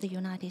position of the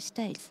United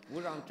States.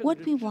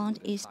 What we want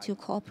is to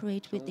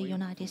cooperate with the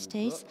United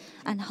States,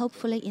 and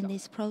hopefully in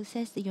this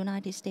process, the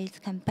United States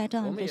can better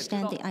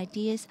understand the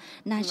ideas,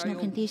 national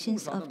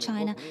conditions of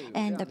China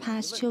and the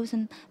path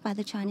chosen by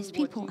the Chinese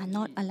people, and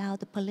not allow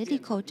the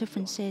political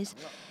differences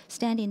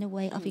stand in the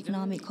way of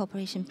economic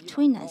cooperation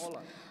between us.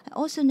 I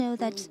also know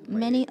that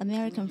many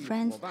American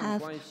friends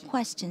have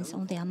questions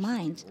on their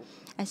mind.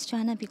 As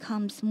China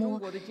becomes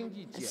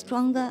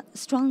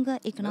stronger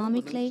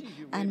economically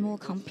and more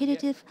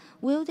competitive,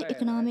 will the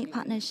economic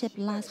partnership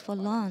last for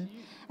long?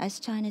 As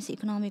China's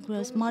economic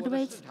growth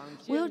moderates,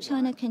 will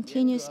China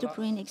continue to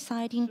bring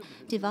exciting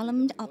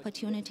development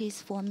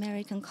opportunities for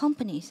American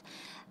companies?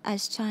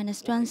 As China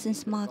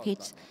strengthens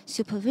market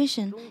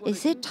supervision,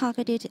 is it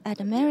targeted at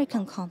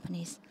American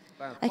companies?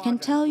 I can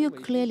tell you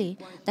clearly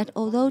that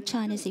although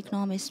China's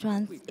economic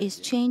strength is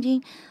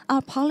changing,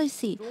 our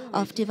policy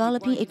of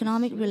developing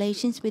economic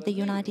relations with the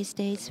United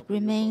States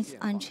remains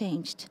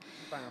unchanged.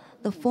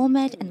 The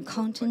format and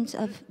content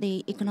of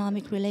the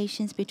economic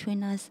relations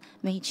between us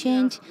may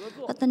change,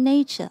 but the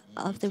nature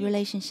of the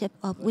relationship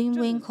of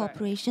win-win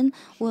cooperation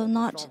will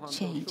not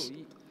change.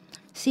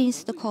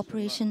 Since the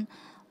cooperation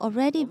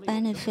already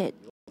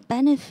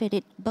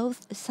benefited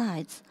both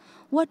sides,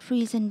 what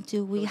reason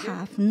do we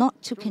have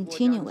not to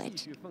continue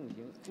it?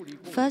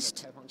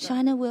 First,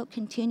 China will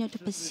continue to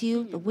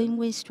pursue the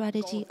win-win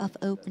strategy of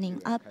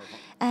opening up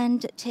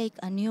and take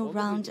a new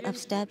round of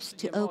steps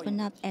to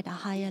open up at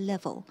a higher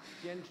level.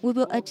 We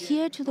will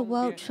adhere to the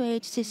world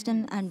trade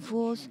system and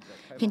rules,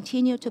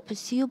 continue to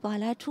pursue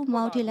bilateral,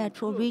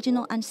 multilateral,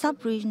 regional and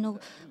sub-regional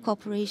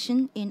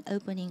cooperation in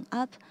opening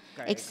up,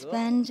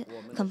 expand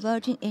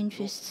converging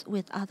interests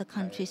with other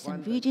countries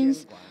and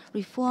regions,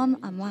 reform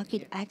our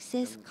market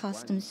access,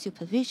 customs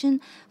supervision,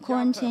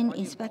 quarantine,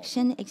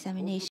 inspection,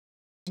 examination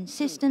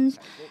systems,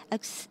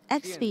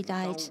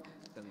 expedite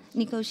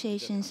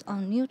negotiations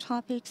on new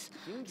topics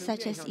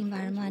such as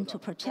environmental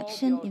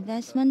protection,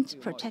 investment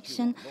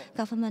protection,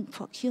 government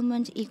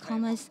procurement,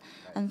 e-commerce,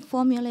 and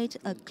formulate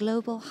a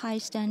global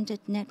high-standard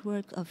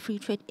network of free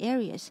trade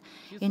areas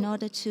in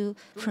order to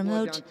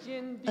promote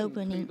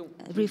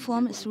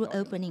reform through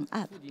opening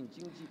up.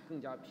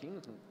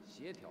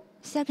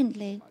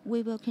 Secondly,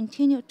 we will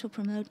continue to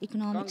promote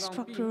economic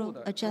structural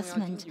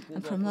adjustment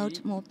and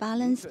promote more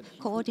balanced,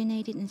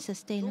 coordinated, and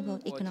sustainable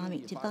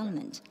economic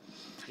development.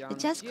 The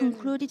just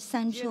concluded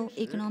Central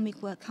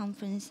Economic Work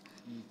Conference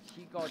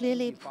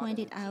clearly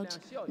pointed out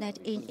that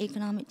in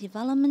economic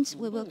development,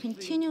 we will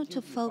continue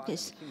to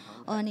focus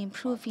on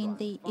improving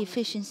the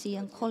efficiency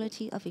and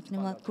quality of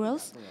economic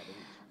growth,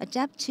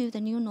 adapt to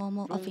the new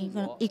normal of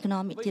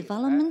economic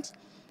development,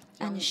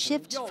 and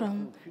shift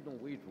from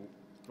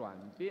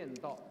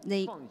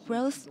the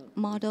growth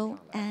model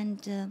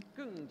and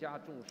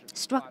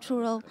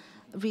structural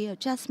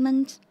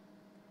readjustment,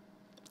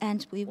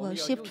 and we will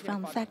shift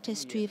from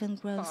factors-driven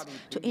growth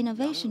to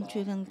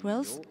innovation-driven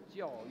growth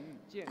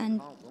and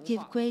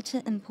give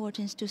greater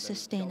importance to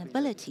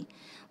sustainability.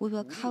 We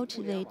will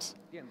cultivate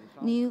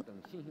new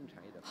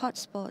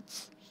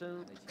hotspots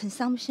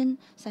consumption,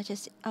 such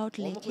as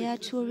elderly care,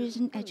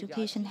 tourism,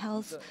 education,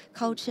 health,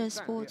 culture,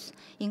 sports,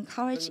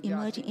 encourage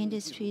emerging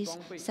industries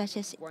such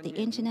as the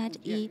internet,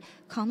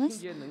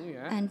 e-commerce,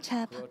 and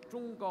tap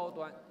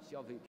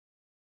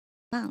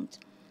amount.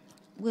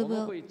 We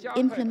will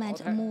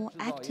implement a more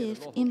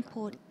active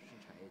import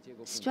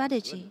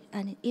strategy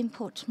and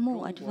import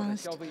more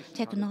advanced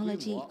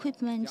technology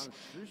equipment,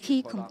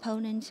 key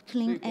components,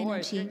 clean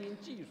energy,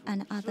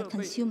 and other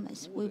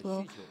consumers. We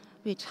will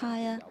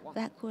retire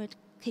backward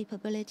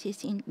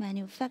capabilities in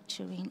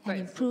manufacturing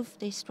and improve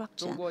their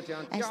structure.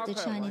 As the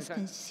Chinese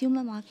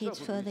consumer market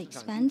further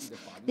expands,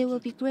 there will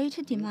be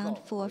greater demand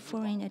for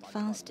foreign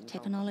advanced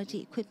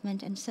technology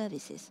equipment and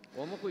services.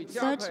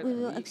 Third, we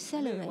will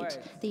accelerate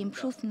the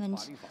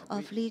improvement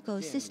of legal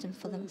system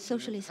for the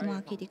socialist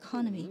market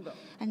economy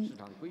and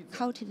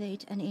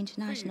cultivate an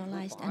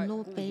internationalized and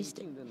law-based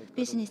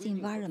business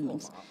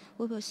environment.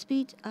 We will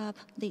speed up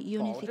the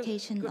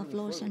unification of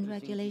laws and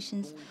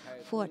regulations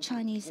for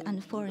Chinese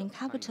and foreign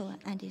capital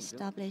and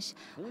establish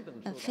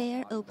a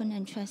fair, open,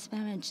 and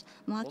transparent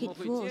market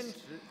rules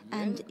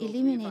and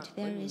eliminate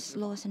various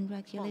laws and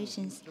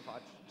regulations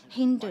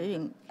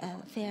hindering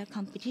fair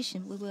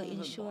competition. We will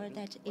ensure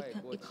that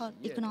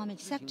economic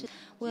sector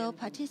will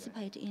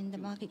participate in the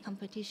market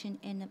competition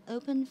in an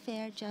open,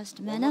 fair,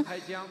 just manner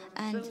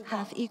and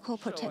have equal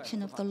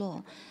protection of the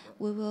law.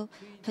 We will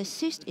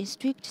persist in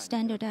strict,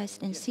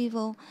 standardized, and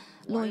civil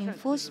law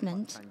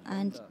enforcement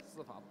and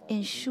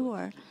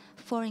ensure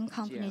foreign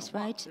companies'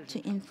 right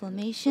to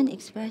information,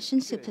 expression,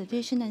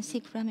 supervision, and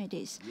seek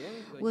remedies.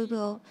 We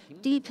will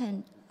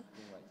deepen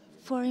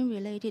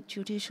foreign-related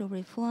judicial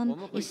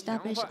reform,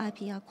 establish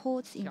IPR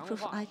courts,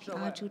 improve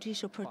IPR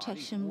judicial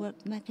protection work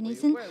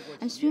mechanism,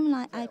 and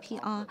streamline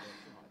IPR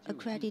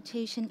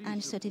accreditation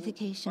and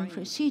certification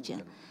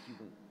procedure.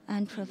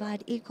 and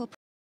provide equal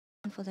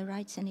protection for the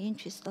rights and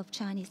interests of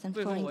Chinese and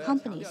foreign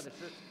companies.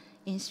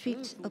 In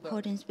strict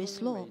accordance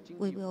with law,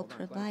 we will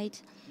provide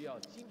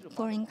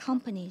foreign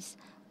companies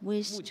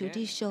with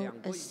judicial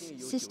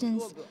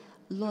assistance,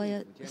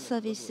 lawyer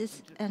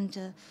services,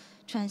 and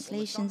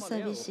translation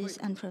services,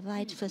 and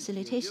provide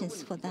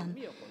facilitations for them.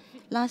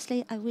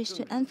 Lastly, I wish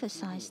to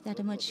emphasize that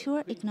a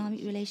mature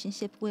economic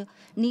relationship will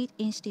need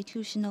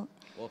institutional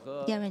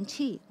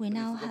guarantee. We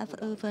now have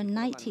over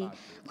 90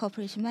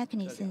 cooperation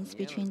mechanisms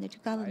between the two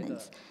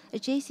governments. A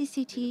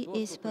JCCT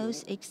is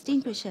both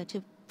extinguisher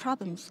to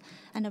problems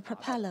and a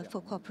propeller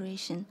for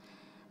cooperation.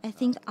 I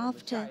think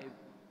after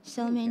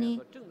so many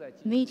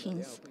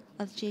meetings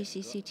of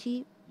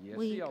JCCT,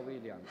 we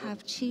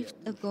have achieved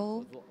the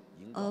goal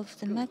of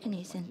the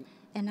mechanism,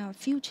 and our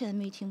future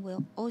meeting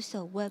will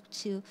also work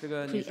to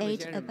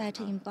create a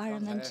better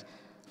environment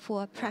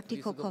for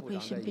practical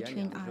cooperation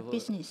between our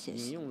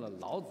businesses.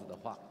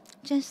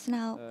 Just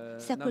now,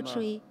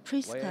 Secretary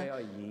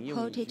Pritzker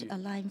quoted a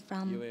line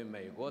from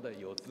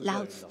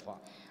Lao Tzu.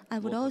 I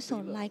would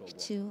also like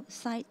to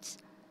cite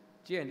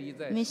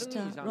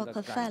Mr.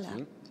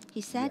 Rockefeller. He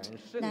said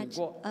that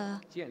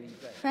a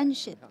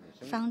friendship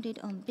founded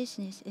on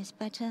business is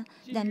better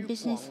than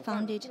business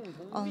founded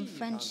on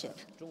friendship.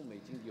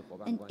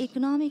 An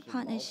economic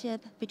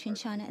partnership between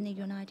China and the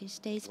United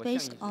States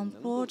based on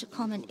broad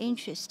common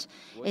interest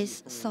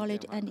is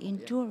solid and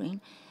enduring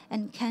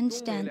and can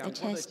stand the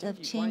test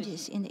of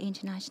changes in the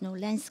international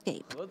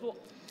landscape.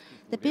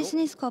 The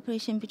business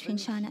cooperation between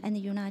China and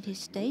the United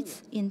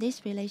States, in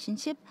this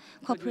relationship,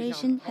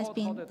 cooperation has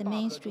been the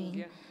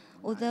mainstream,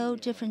 although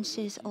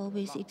differences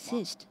always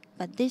exist.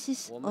 But this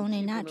is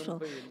only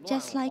natural.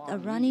 Just like a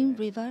running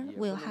river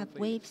will have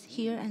waves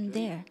here and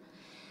there.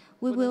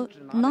 We will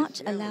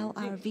not allow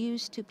our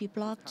views to be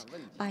blocked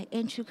by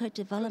intricate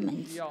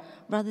developments.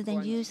 Rather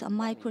than use a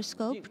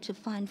microscope to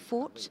find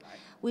faults,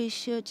 we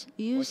should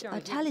use a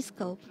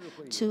telescope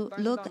to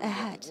look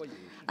ahead.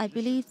 I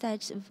believe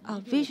that our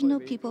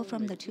visionary people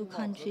from the two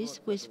countries,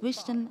 with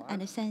wisdom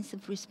and a sense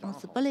of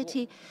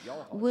responsibility,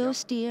 will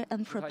steer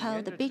and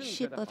propel the big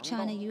ship of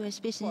China-US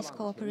business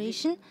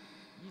cooperation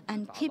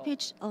and keep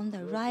it on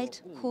the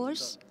right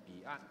course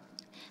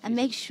and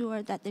make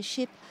sure that the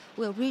ship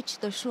will reach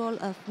the shore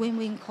of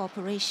win-win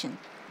cooperation.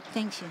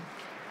 Thank you.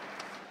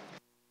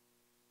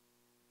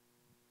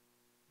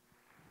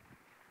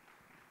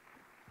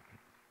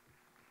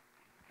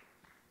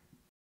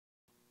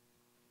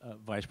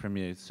 Vice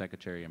Premier,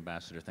 Secretary,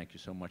 Ambassador, thank you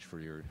so much for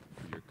your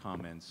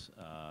comments.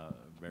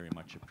 Very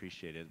much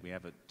appreciated. We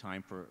have a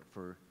time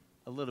for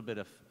a little bit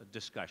of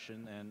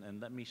discussion,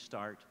 and let me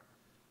start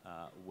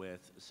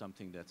with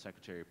something that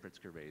Secretary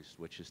Pritzker raised,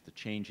 which is the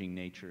changing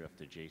nature of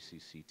the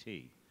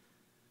JCCT.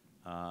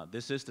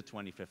 This is the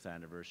 25th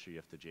anniversary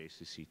of the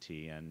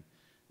JCCT, and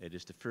it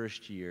is the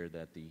first year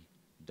that the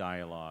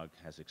dialogue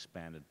has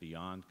expanded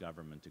beyond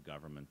government to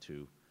government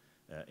to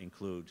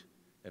include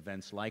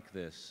events like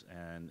this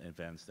and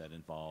events that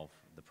involve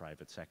the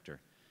private sector.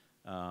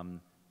 I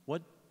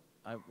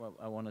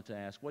wanted to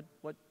ask,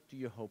 what do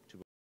you hope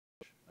to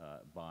accomplish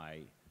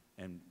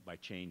by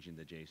changing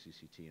the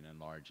JCCT and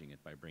enlarging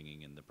it by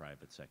bringing in the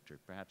private sector?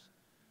 Perhaps,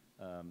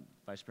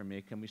 Vice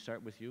Premier, can we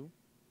start with you?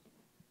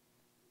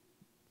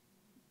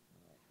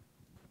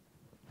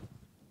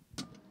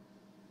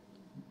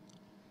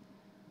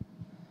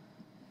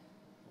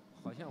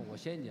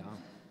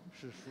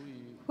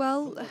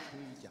 Well,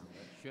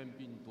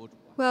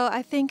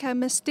 I think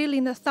I'm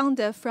stealing the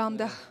thunder from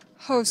the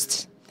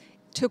host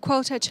to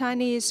quote a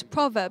Chinese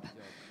proverb.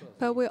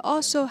 But we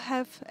also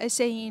have a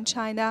saying in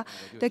China,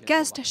 the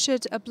guest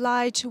should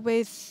oblige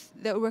with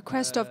the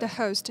request of the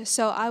host.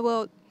 So I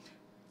will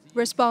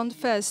respond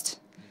first.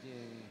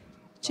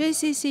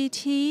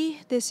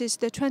 JCCT, this is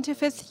the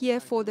 25th year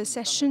for the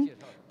session.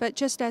 But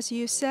just as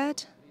you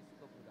said,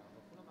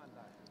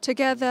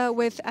 together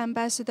with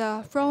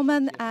Ambassador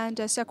Froman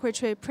and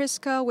Secretary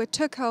Pritzker, we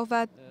took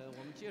over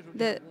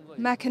the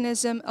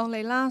mechanism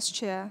only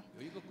last year.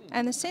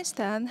 And since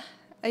then,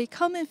 a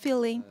common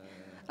feeling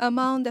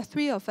among the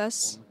three of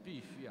us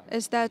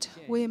is that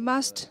we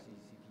must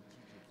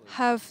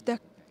have the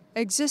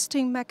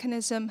existing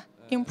mechanism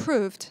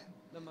improved.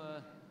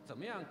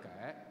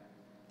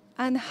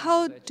 And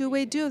how do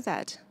we do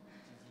that?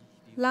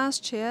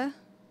 Last year,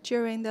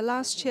 during the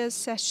last year's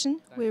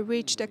session, we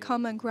reached a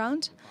common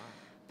ground,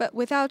 but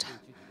without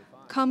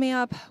coming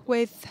up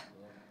with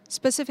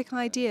specific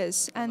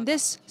ideas. And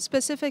this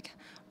specific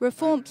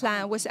reform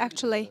plan was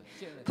actually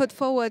put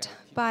forward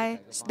by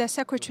the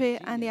Secretary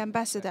and the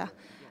Ambassador.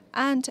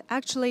 And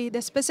actually,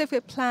 the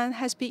specific plan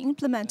has been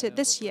implemented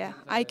this year.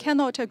 I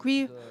cannot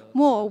agree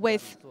more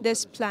with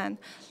this plan.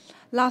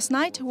 Last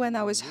night, when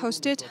I was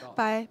hosted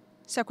by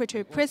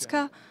Secretary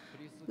Pritzker,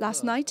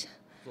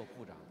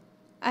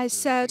 I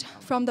said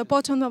from the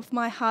bottom of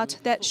my heart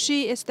that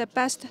she is the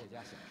best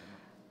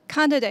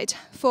candidate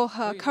for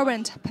her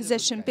current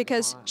position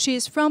because she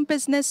is from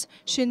business,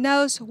 she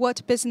knows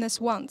what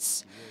business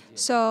wants.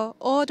 So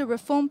all the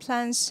reform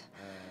plans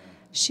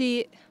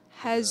she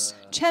has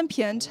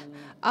championed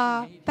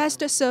are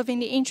best serving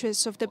the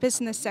interests of the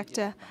business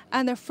sector.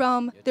 And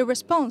from the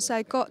response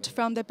I got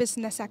from the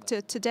business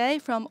sector today,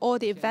 from all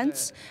the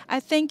events, I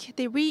think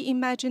the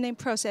reimagining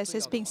process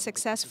has been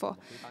successful.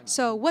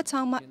 So what's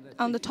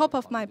on the top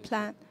of my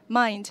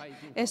mind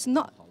is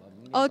not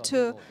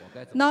to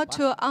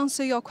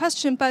answer your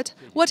question, but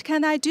what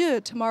can I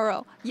do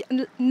tomorrow,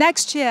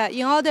 next year,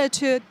 in order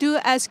to do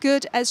as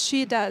good as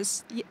she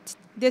does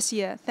this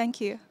year?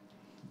 Thank you.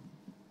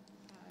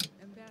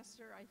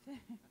 Ambassador,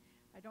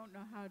 I don't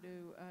know how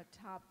to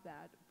top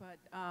that, but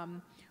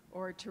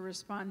or to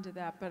respond to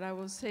that, but I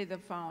will say the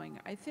following.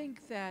 I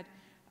think that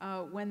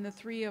when the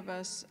three of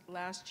us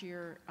last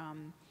year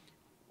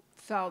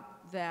felt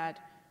that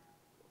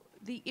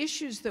the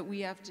issues that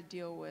we have to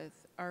deal with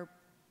are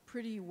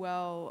pretty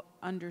well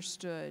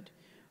understood,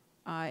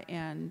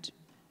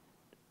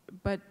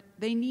 but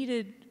they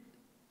needed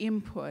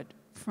input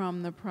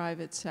from the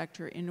private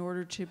sector in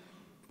order to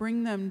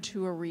bring them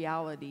to a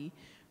reality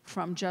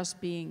from just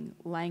being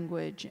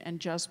language and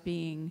just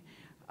being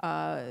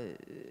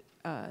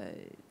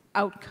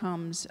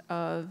outcomes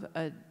of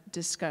a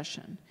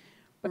discussion.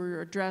 What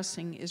we're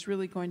addressing is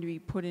really going to be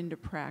put into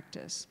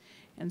practice.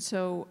 And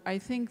so I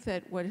think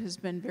that what has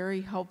been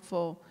very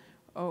helpful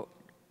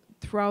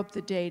throughout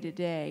the day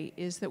today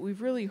is that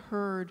we've really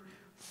heard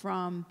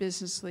from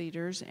business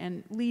leaders,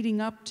 and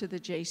leading up to the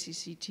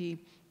JCCT,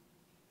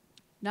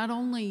 not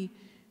only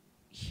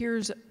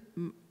here's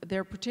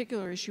their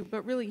particular issue,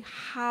 but really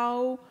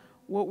how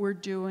what we're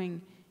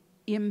doing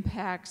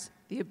impacts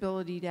the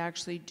ability to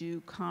actually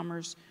do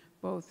commerce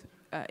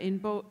in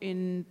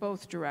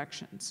both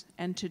directions,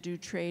 and to do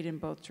trade in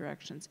both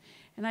directions.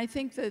 And I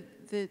think that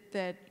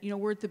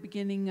we're at the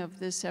beginning of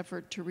this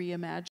effort to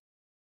reimagine.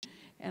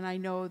 And I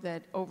know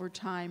that over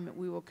time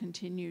we will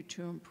continue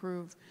to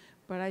improve.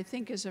 But I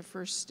think as a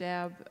first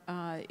stab,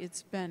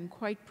 it's been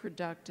quite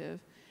productive,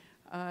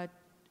 a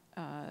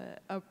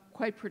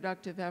quite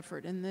productive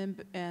effort.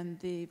 And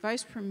the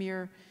Vice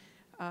Premier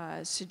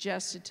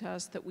suggested to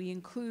us that we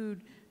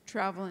include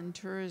travel and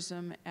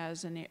tourism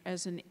as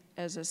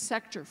a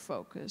sector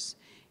focus.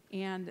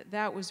 And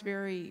that was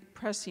very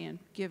prescient,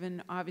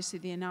 given obviously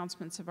the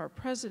announcements of our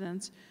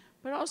presidents.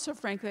 But also,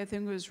 frankly, I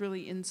think it was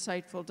really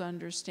insightful to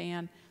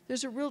understand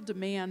there's a real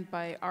demand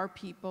by our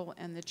people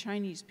and the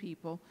Chinese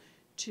people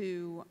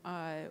to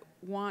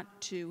want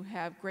to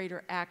have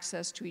greater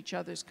access to each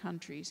other's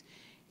countries.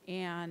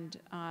 And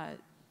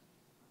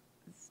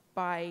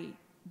by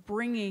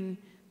bringing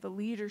the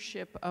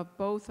leadership of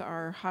both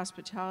our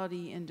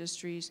hospitality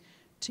industries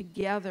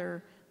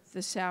together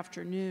this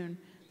afternoon,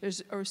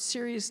 there's a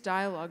serious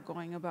dialogue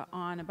going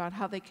on about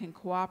how they can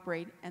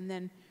cooperate, and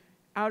then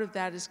out of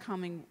that is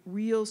coming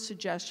real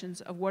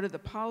suggestions of what are the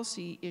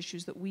policy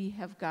issues that we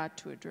have got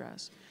to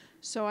address.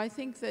 So I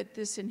think that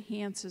this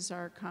enhances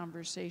our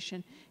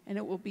conversation, and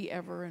it will be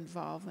ever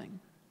evolving.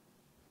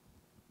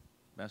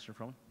 Ambassador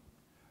Froman?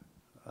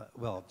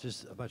 Well,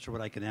 I'm not sure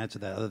what I can add to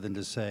that other than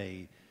to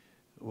say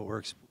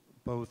we're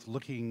both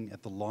looking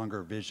at the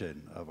longer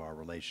vision of our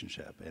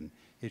relationship, and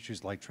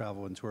issues like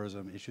travel and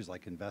tourism, issues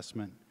like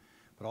investment,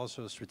 but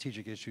also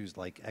strategic issues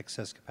like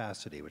excess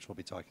capacity, which we'll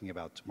be talking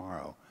about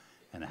tomorrow,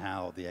 and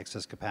how the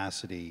excess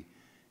capacity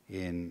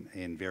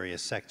in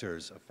various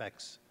sectors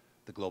affects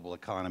the global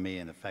economy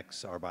and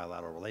affects our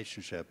bilateral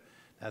relationship.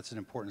 That's an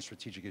important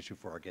strategic issue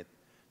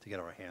to get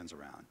our hands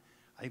around.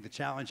 I think the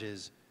challenge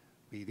is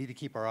we need to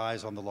keep our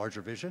eyes on the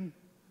larger vision,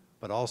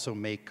 but also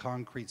make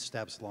concrete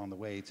steps along the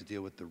way to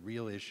deal with the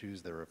real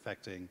issues that are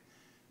affecting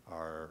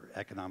our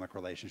economic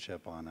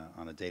relationship on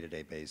a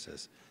day-to-day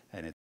basis.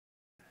 And it's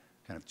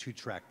kind of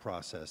two-track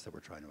process that we're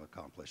trying to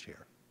accomplish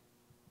here.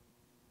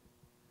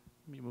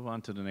 Let me move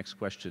on to the next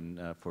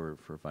question for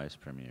Vice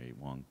Premier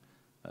Wang.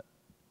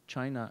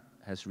 China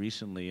has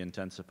recently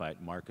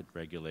intensified market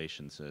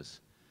regulations as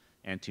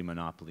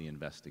anti-monopoly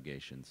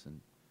investigations, and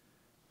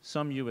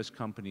some U.S.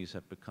 companies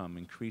have become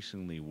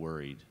increasingly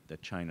worried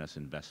that China's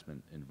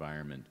investment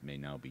environment may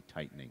now be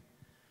tightening.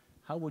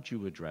 How would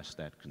you address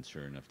that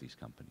concern of these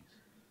companies?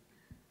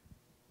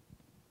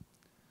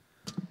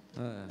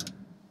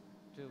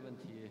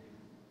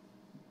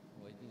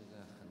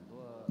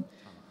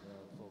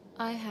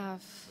 I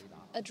have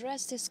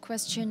addressed this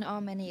question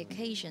on many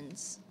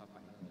occasions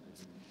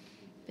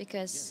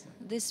because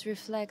this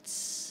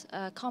reflects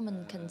a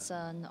common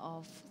concern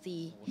of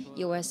the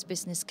U.S.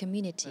 business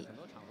community.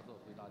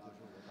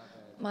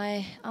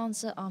 My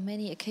answer on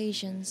many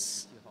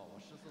occasions,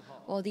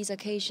 or these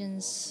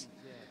occasions,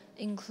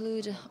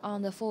 include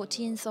on the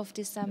 14th of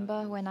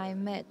December when I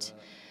met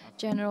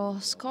General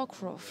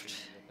Scowcroft,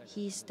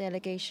 his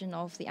delegation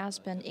of the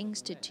Aspen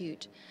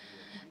Institute.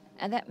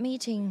 At that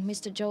meeting,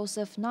 Mr.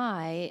 Joseph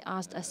Nye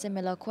asked a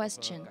similar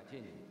question,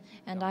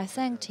 and I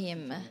thanked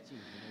him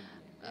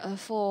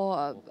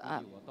for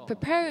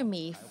preparing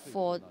me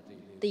for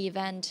the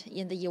event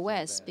in the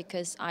U.S.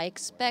 because I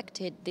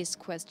expected this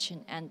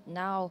question, and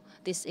now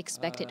this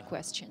expected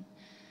question.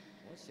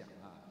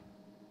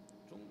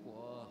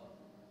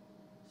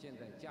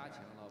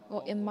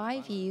 Well, in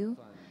my view,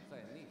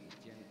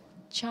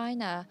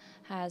 China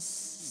has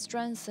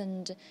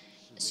strengthened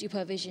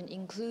supervision,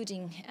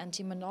 including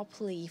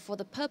anti-monopoly, for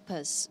the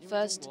purpose,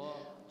 first,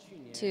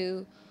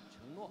 to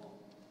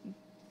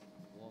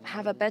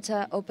have a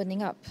better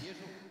opening up.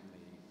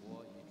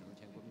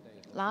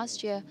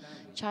 Last year,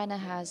 China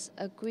has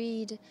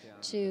agreed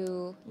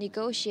to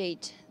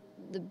negotiate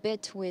the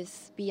bid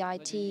with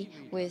BIT,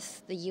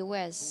 with the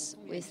US,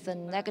 with the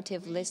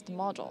negative list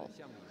model.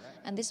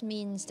 And this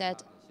means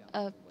that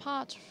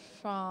apart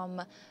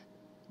from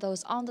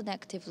those on the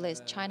negative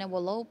list, China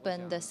will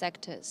open the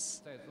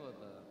sectors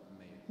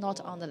not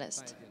on the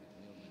list.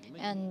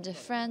 And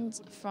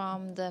friends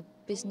from the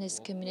business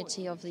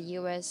community of the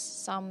US,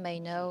 some may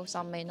know,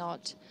 some may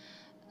not,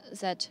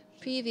 that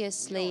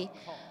previously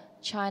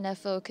China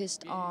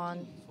focused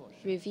on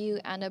review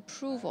and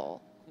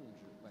approval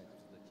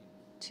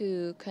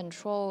to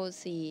control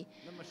the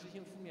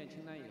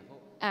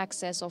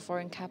access of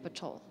foreign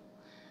capital.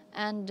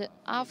 And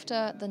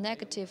after the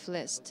negative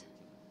list,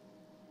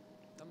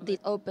 they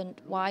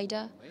opened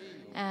wider,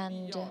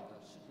 and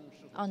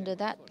under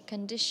that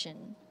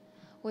condition,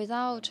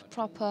 without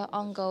proper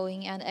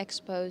ongoing and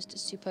exposed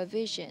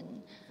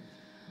supervision,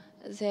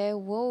 there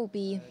will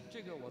be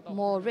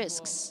more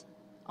risks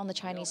on the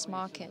Chinese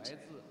market.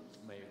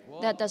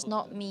 That does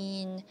not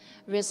mean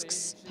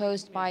risks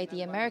posed by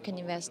the American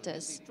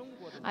investors.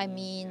 I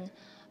mean,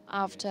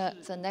 after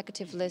the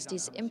negative list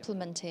is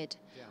implemented,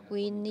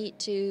 we need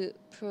to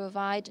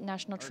provide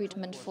national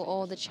treatment for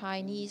all the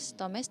Chinese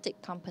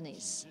domestic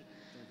companies.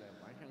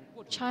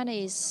 China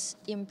is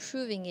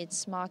improving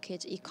its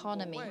market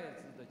economy.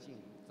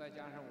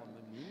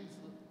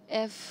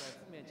 If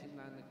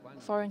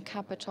foreign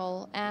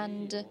capital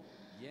and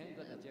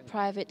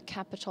private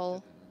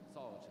capital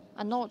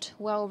are not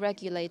well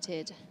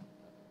regulated,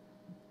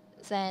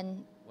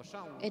 then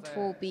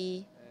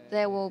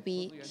there will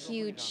be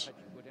huge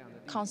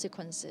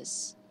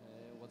consequences.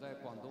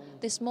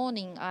 This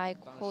morning, I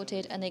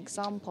quoted an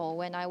example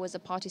when I was a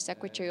party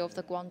secretary of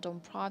the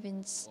Guangdong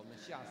province.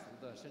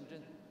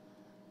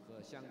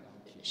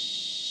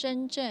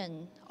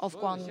 Shenzhen of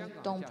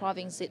Guangdong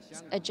province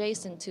is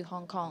adjacent to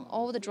Hong Kong.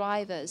 All the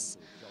drivers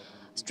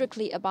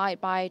strictly abide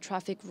by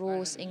traffic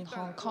rules in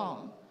Hong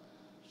Kong.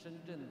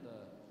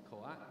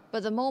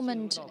 But the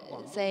moment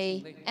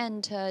they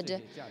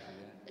entered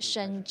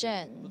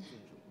Shenzhen,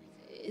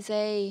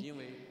 they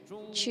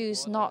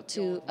choose not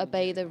to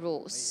obey the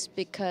rules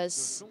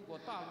because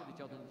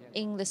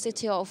in the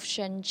city of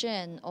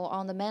Shenzhen or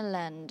on the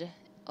mainland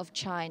of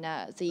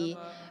China, the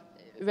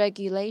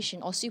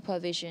regulation or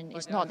supervision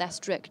is not that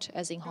strict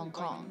as in Hong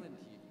Kong.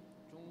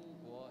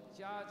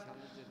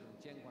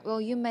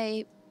 Well, you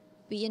may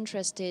be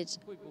interested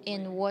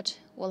in what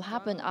will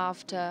happen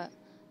after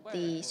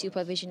the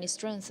supervision is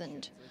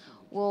strengthened.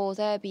 Will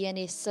there be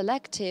any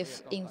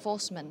selective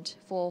enforcement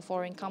for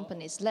foreign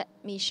companies? Let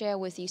me share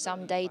with you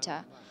some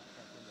data.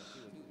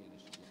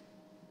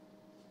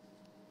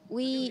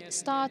 We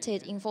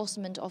started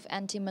enforcement of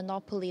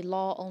anti-monopoly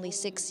law only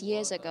 6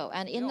 years ago,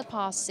 and in the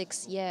past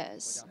 6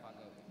 years,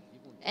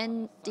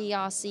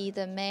 NDRC,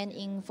 the main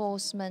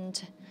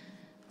enforcement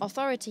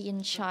authority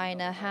in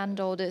China,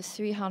 handled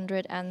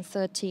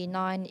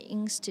 339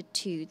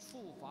 institutes,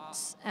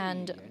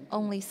 and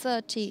only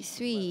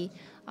 33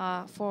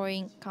 are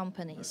foreign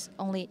companies,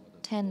 only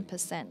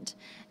 10%.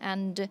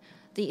 And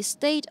the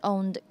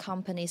state-owned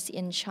companies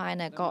in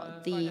China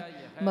got the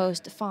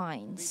most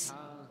fines.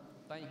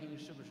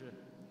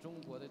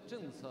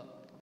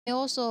 We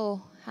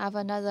also have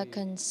another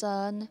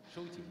concern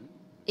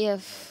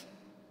if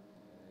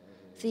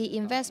the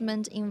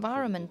investment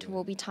environment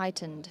will be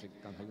tightened,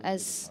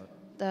 as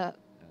the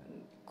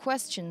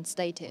question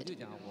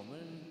stated.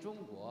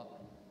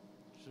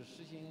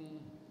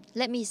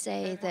 Let me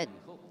say that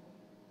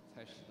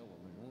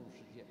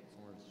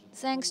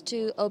thanks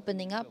to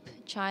opening up,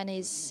 China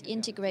is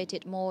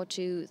integrated more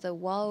to the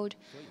world,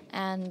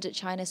 and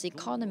China's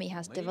economy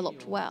has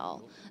developed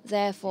well.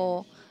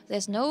 Therefore,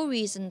 there's no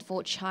reason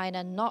for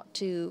China not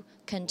to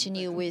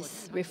continue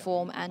with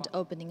reform and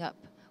opening up.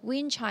 We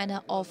in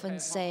China often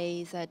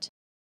say that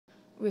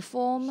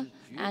reform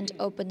and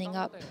opening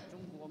up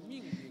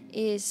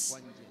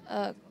is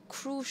a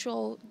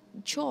crucial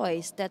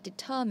choice that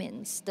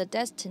determines the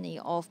destiny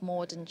of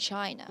modern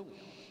China.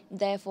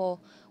 Therefore,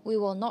 we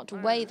will not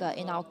waver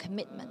in our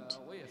commitment.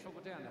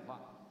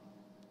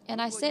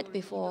 And I said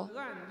before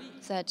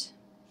that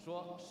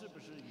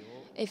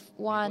if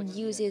one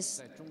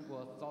uses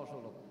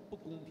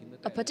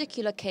a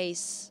particular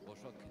case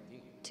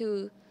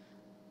to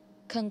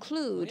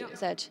conclude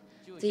that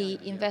the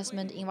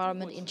investment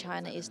environment in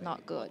China is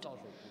not good,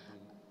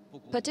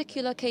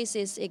 particular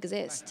cases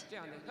exist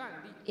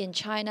in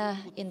China,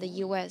 in the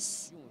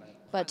US,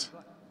 but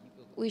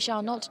we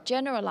shall not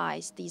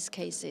generalize these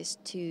cases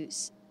to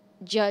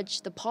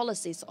judge the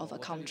policies of a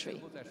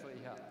country.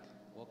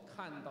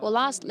 Well,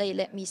 lastly,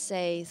 let me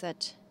say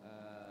that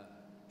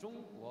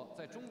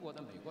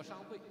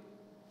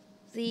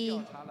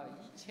the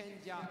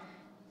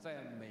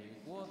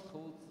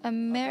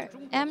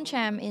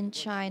AmCham in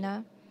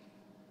China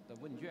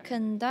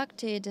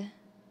conducted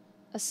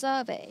a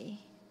survey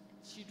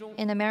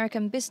in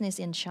American business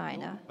in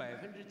China.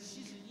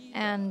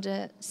 And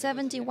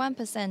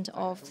 71%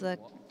 of the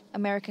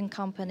American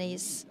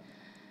companies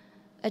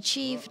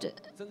achieved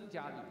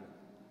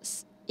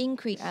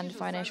increase and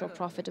financial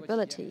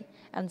profitability,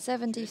 and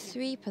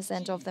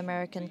 73% of the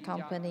American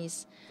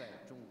companies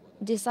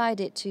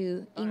decided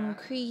to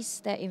increase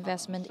their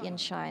investment in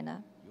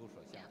China.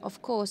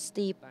 Of course,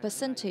 the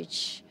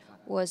percentage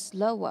was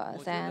lower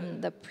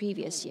than the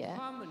previous year,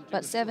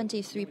 but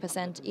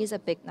 73% is a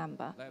big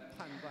number.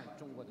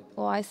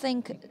 Well, I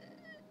think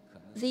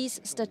these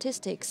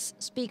statistics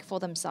speak for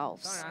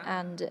themselves,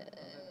 and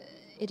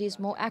it is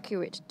more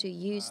accurate to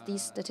use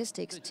these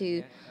statistics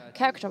to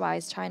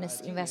characterize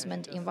China's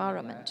investment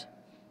environment.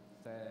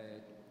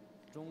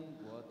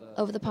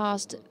 Over the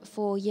past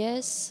 4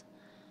 years,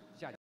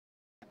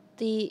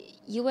 the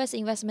U.S.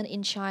 investment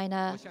in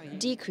China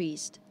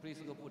decreased,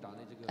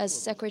 as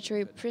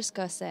Secretary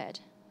Pritzker said.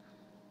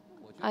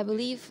 I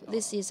believe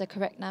this is a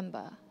correct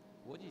number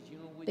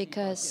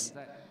because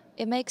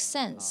it makes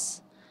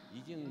sense.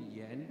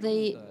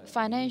 The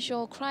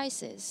financial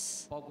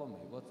crisis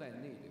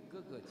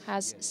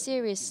has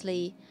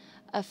seriously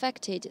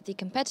affected the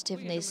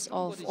competitiveness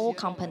of all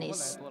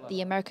companies,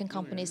 the American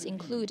companies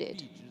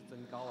included.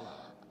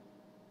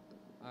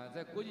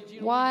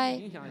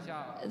 Why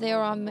there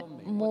are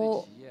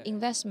more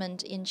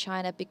investment in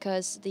China?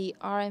 Because the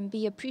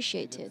RMB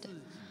appreciated.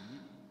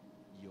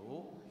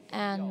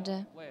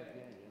 And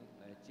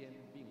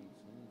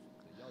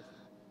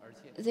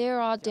there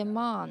are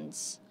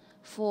demands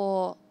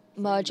for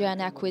merger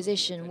and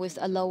acquisition with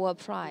a lower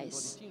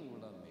price.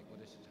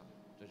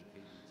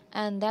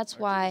 And that's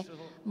why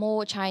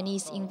more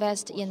Chinese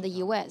invest in the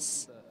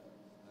U.S.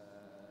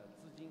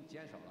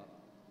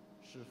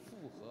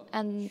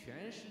 And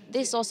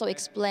this also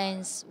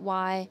explains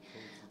why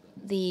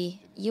the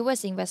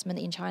U.S. investment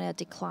in China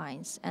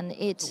declines, and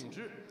it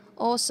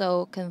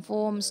also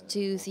conforms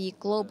to the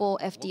global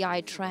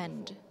FDI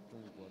trend.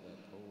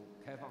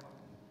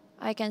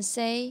 I can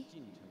say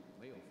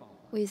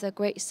with a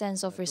great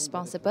sense of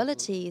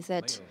responsibility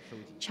that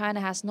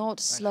China has not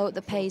slowed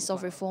the pace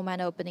of reform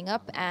and opening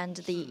up, and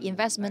the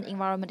investment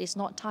environment is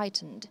not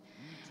tightened.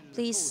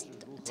 Please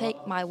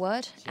take my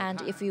word,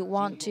 and if you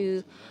want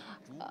to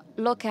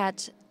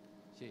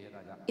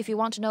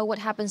know what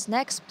happens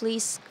next,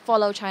 please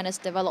follow China's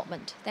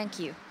development. Thank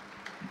you.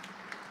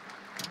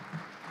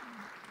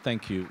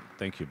 Thank you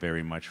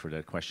very much for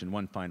that question.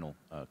 One final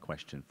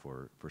question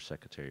for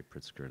Secretary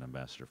Pritzker and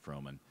Ambassador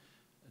Froman.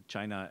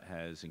 China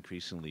has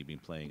increasingly been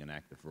playing an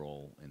active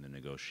role in the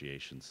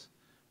negotiations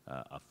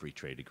of free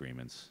trade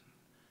agreements.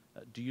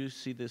 Do you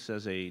see this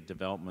as a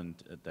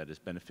development that is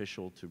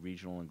beneficial to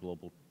regional and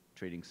global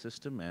trading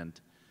system? And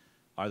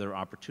are there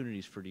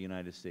opportunities for the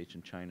United States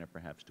and China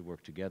perhaps to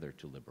work together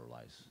to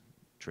liberalize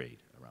trade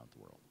around the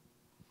world?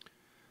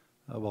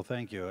 Well,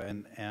 thank you.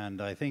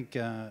 And I think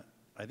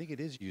it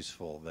is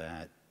useful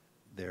that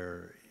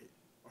there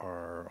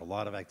are a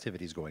lot of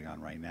activities going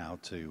on right now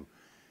to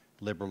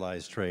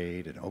liberalize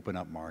trade and open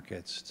up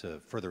markets to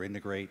further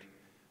integrate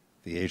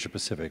the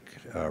Asia-Pacific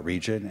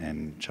region,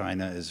 and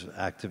China is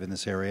active in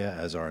this area,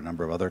 as are a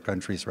number of other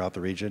countries throughout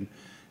the region,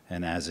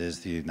 and as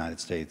is the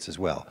United States as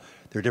well.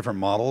 There are different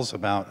models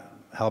about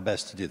how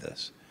best to do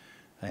this,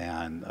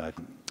 and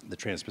the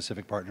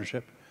Trans-Pacific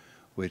Partnership,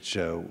 which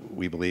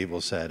we believe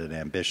will set an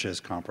ambitious,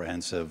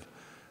 comprehensive,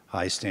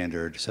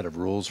 high-standard set of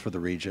rules for the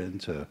region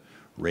to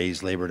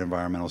raise labor and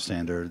environmental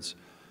standards,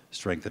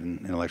 strengthen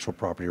intellectual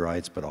property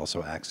rights, but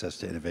also access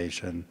to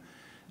innovation,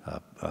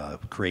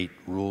 create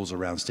rules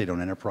around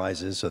state-owned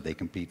enterprises so they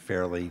compete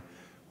fairly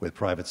with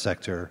private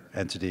sector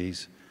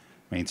entities,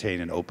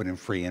 maintain an open and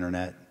free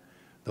internet.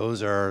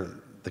 Those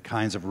are the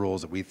kinds of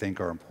rules that we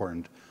think are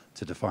important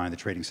to define the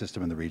trading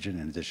system in the region,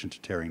 in addition to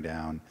tearing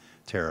down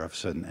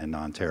tariffs and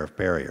non-tariff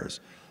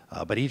barriers.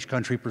 But each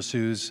country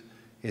pursues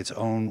its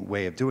own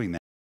way of doing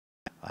that.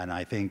 And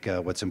I think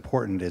what's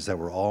important is that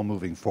we're all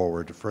moving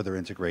forward to further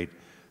integrate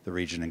the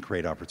region and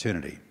create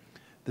opportunity.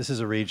 This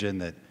is a region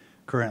that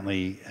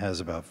currently has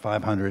about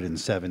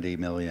 570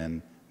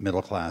 million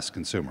middle-class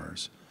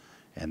consumers,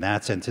 and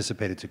that's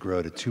anticipated to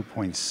grow to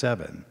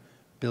 2.7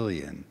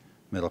 billion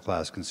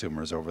middle-class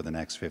consumers over the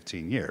next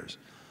 15 years.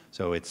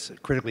 So it's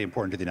critically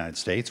important to the United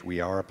States. We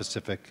are a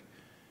Pacific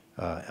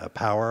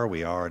power.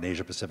 We are an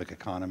Asia-Pacific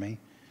economy,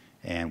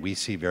 and we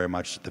see very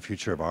much the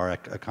future of our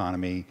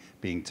economy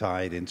being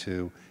tied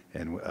into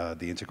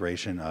the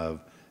integration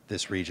of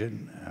this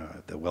region,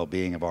 the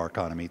well-being of our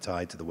economy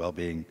tied to the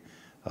well-being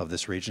of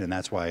this region, and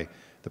that's why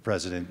the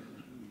President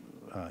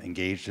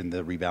engaged in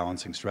the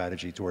rebalancing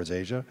strategy towards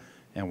Asia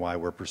and why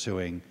we're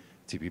pursuing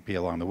TPP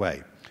along the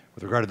way.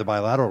 With regard to the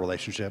bilateral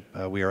relationship,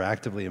 we are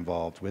actively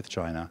involved with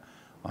China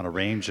on a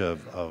range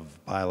of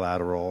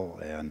bilateral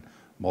and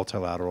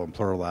multilateral and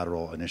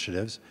plurilateral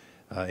initiatives,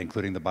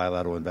 including the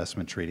bilateral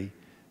investment treaty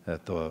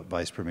that the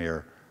Vice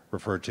Premier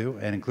referred to,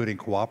 and including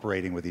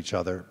cooperating with each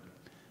other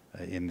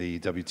in the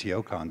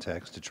WTO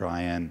context to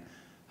try and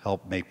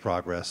help make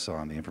progress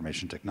on the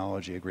information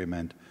technology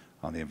agreement,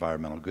 on the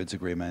environmental goods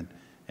agreement,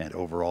 and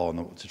overall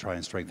to try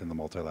and strengthen the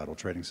multilateral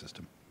trading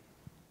system.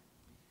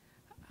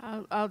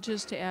 I'll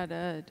just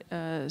add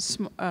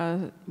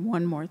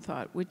one more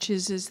thought, which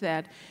is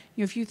that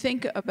if you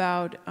think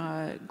about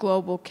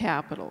global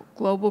capital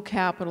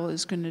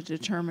is going to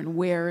determine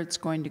where it's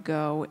going to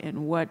go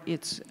and where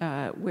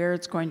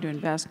it's going to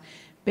invest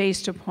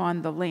based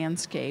upon the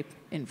landscape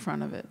in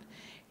front of it.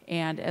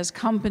 And as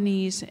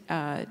companies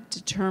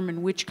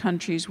determine which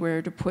countries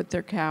where to put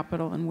their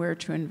capital and where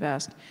to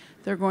invest,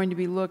 they're going to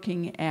be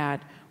looking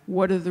at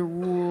what are the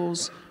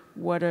rules,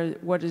 what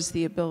is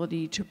the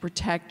ability to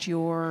protect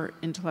your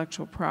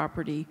intellectual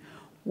property,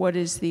 what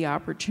is the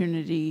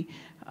opportunity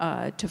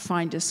to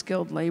find a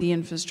skilled labor, the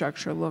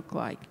infrastructure look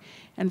like.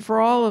 And for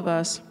all of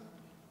us,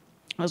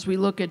 as we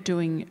look at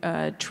doing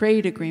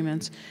trade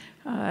agreements,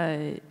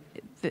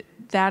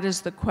 that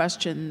is the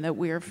question that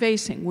we are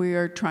facing. We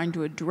are trying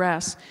to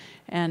address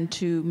and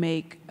to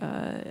make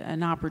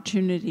an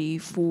opportunity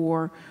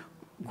for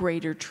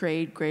greater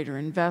trade, greater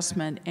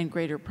investment, and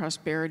greater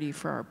prosperity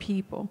for our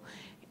people.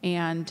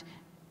 And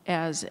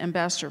as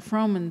Ambassador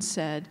Froman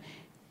said,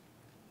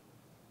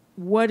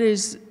 what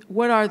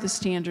are the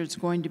standards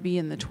going to be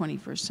in the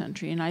 21st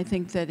century? And I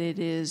think that it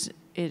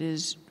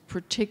is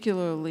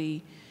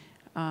particularly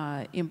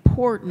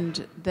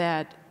important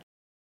that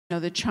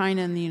that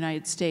China and the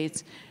United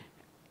States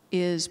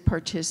is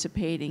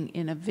participating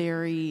in a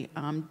very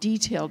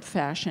detailed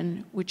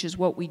fashion, which is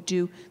what we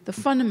do. The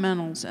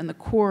fundamentals and the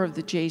core of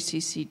the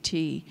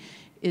JCCT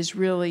is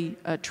really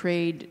a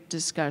trade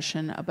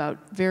discussion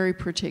about very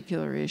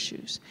particular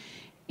issues.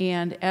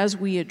 And as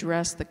we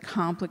address the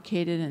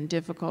complicated and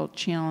difficult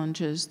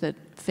challenges that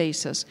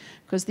face us,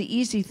 because the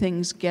easy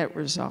things get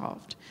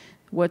resolved,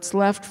 what's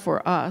left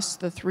for us,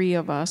 the three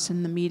of us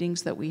in the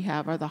meetings that we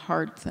have, are the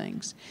hard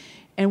things.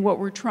 And what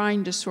we're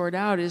trying to sort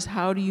out is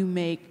how do you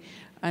make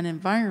an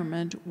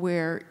environment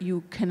where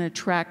you can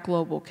attract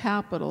global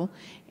capital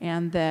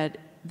and that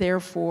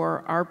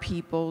therefore our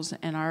peoples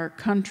and our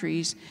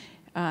countries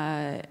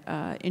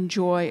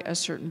enjoy a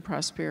certain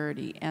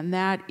prosperity. And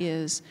that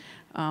is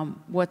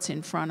what's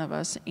in front of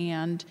us.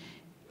 And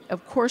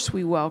of course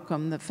we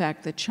welcome the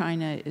fact that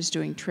China is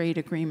doing trade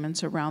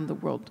agreements around the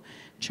world.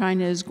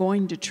 China is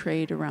going to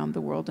trade around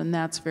the world, and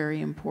that's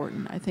very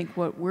important. I think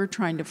what we're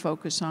trying to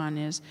focus on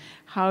is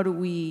how do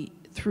we,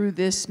 through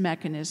this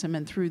mechanism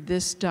and through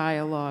this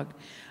dialogue,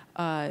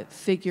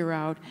 figure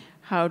out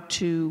how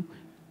to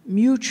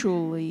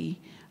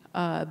mutually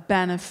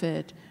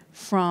benefit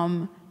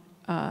from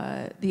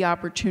the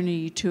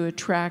opportunity to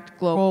attract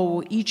global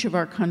role each of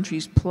our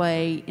countries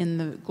play in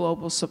the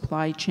global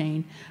supply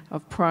chain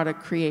of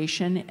product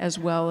creation as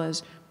well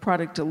as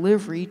product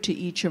delivery to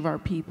each of our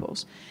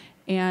peoples.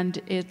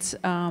 And it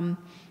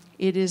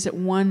is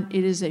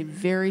a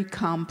very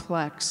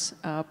complex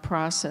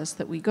process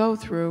that we go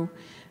through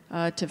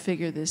to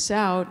figure this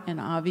out, and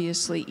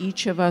obviously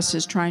each of us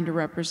is trying to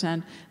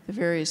represent the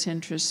various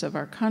interests of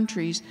our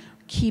countries,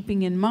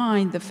 keeping in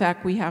mind the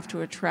fact we have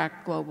to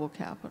attract global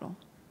capital.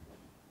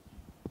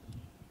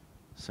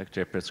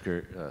 Secretary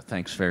Pritzker,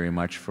 thanks very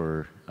much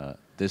for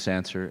this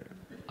answer.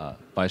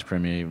 Vice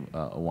Premier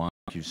Wang,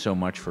 thank you so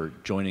much for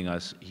joining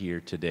us here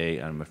today.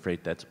 I'm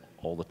afraid that's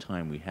all the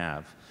time we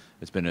have.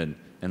 It's been an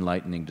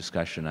enlightening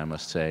discussion, I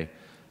must say.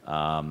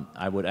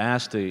 I would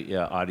ask the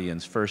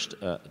audience first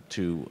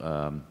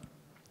to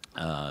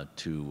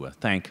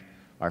thank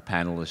our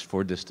panelists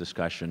for this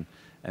discussion,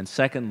 and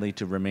secondly,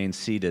 to remain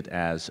seated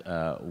as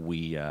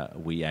we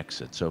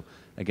exit. So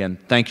again,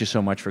 thank you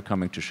so much for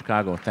coming to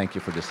Chicago, and thank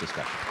you for this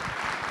discussion.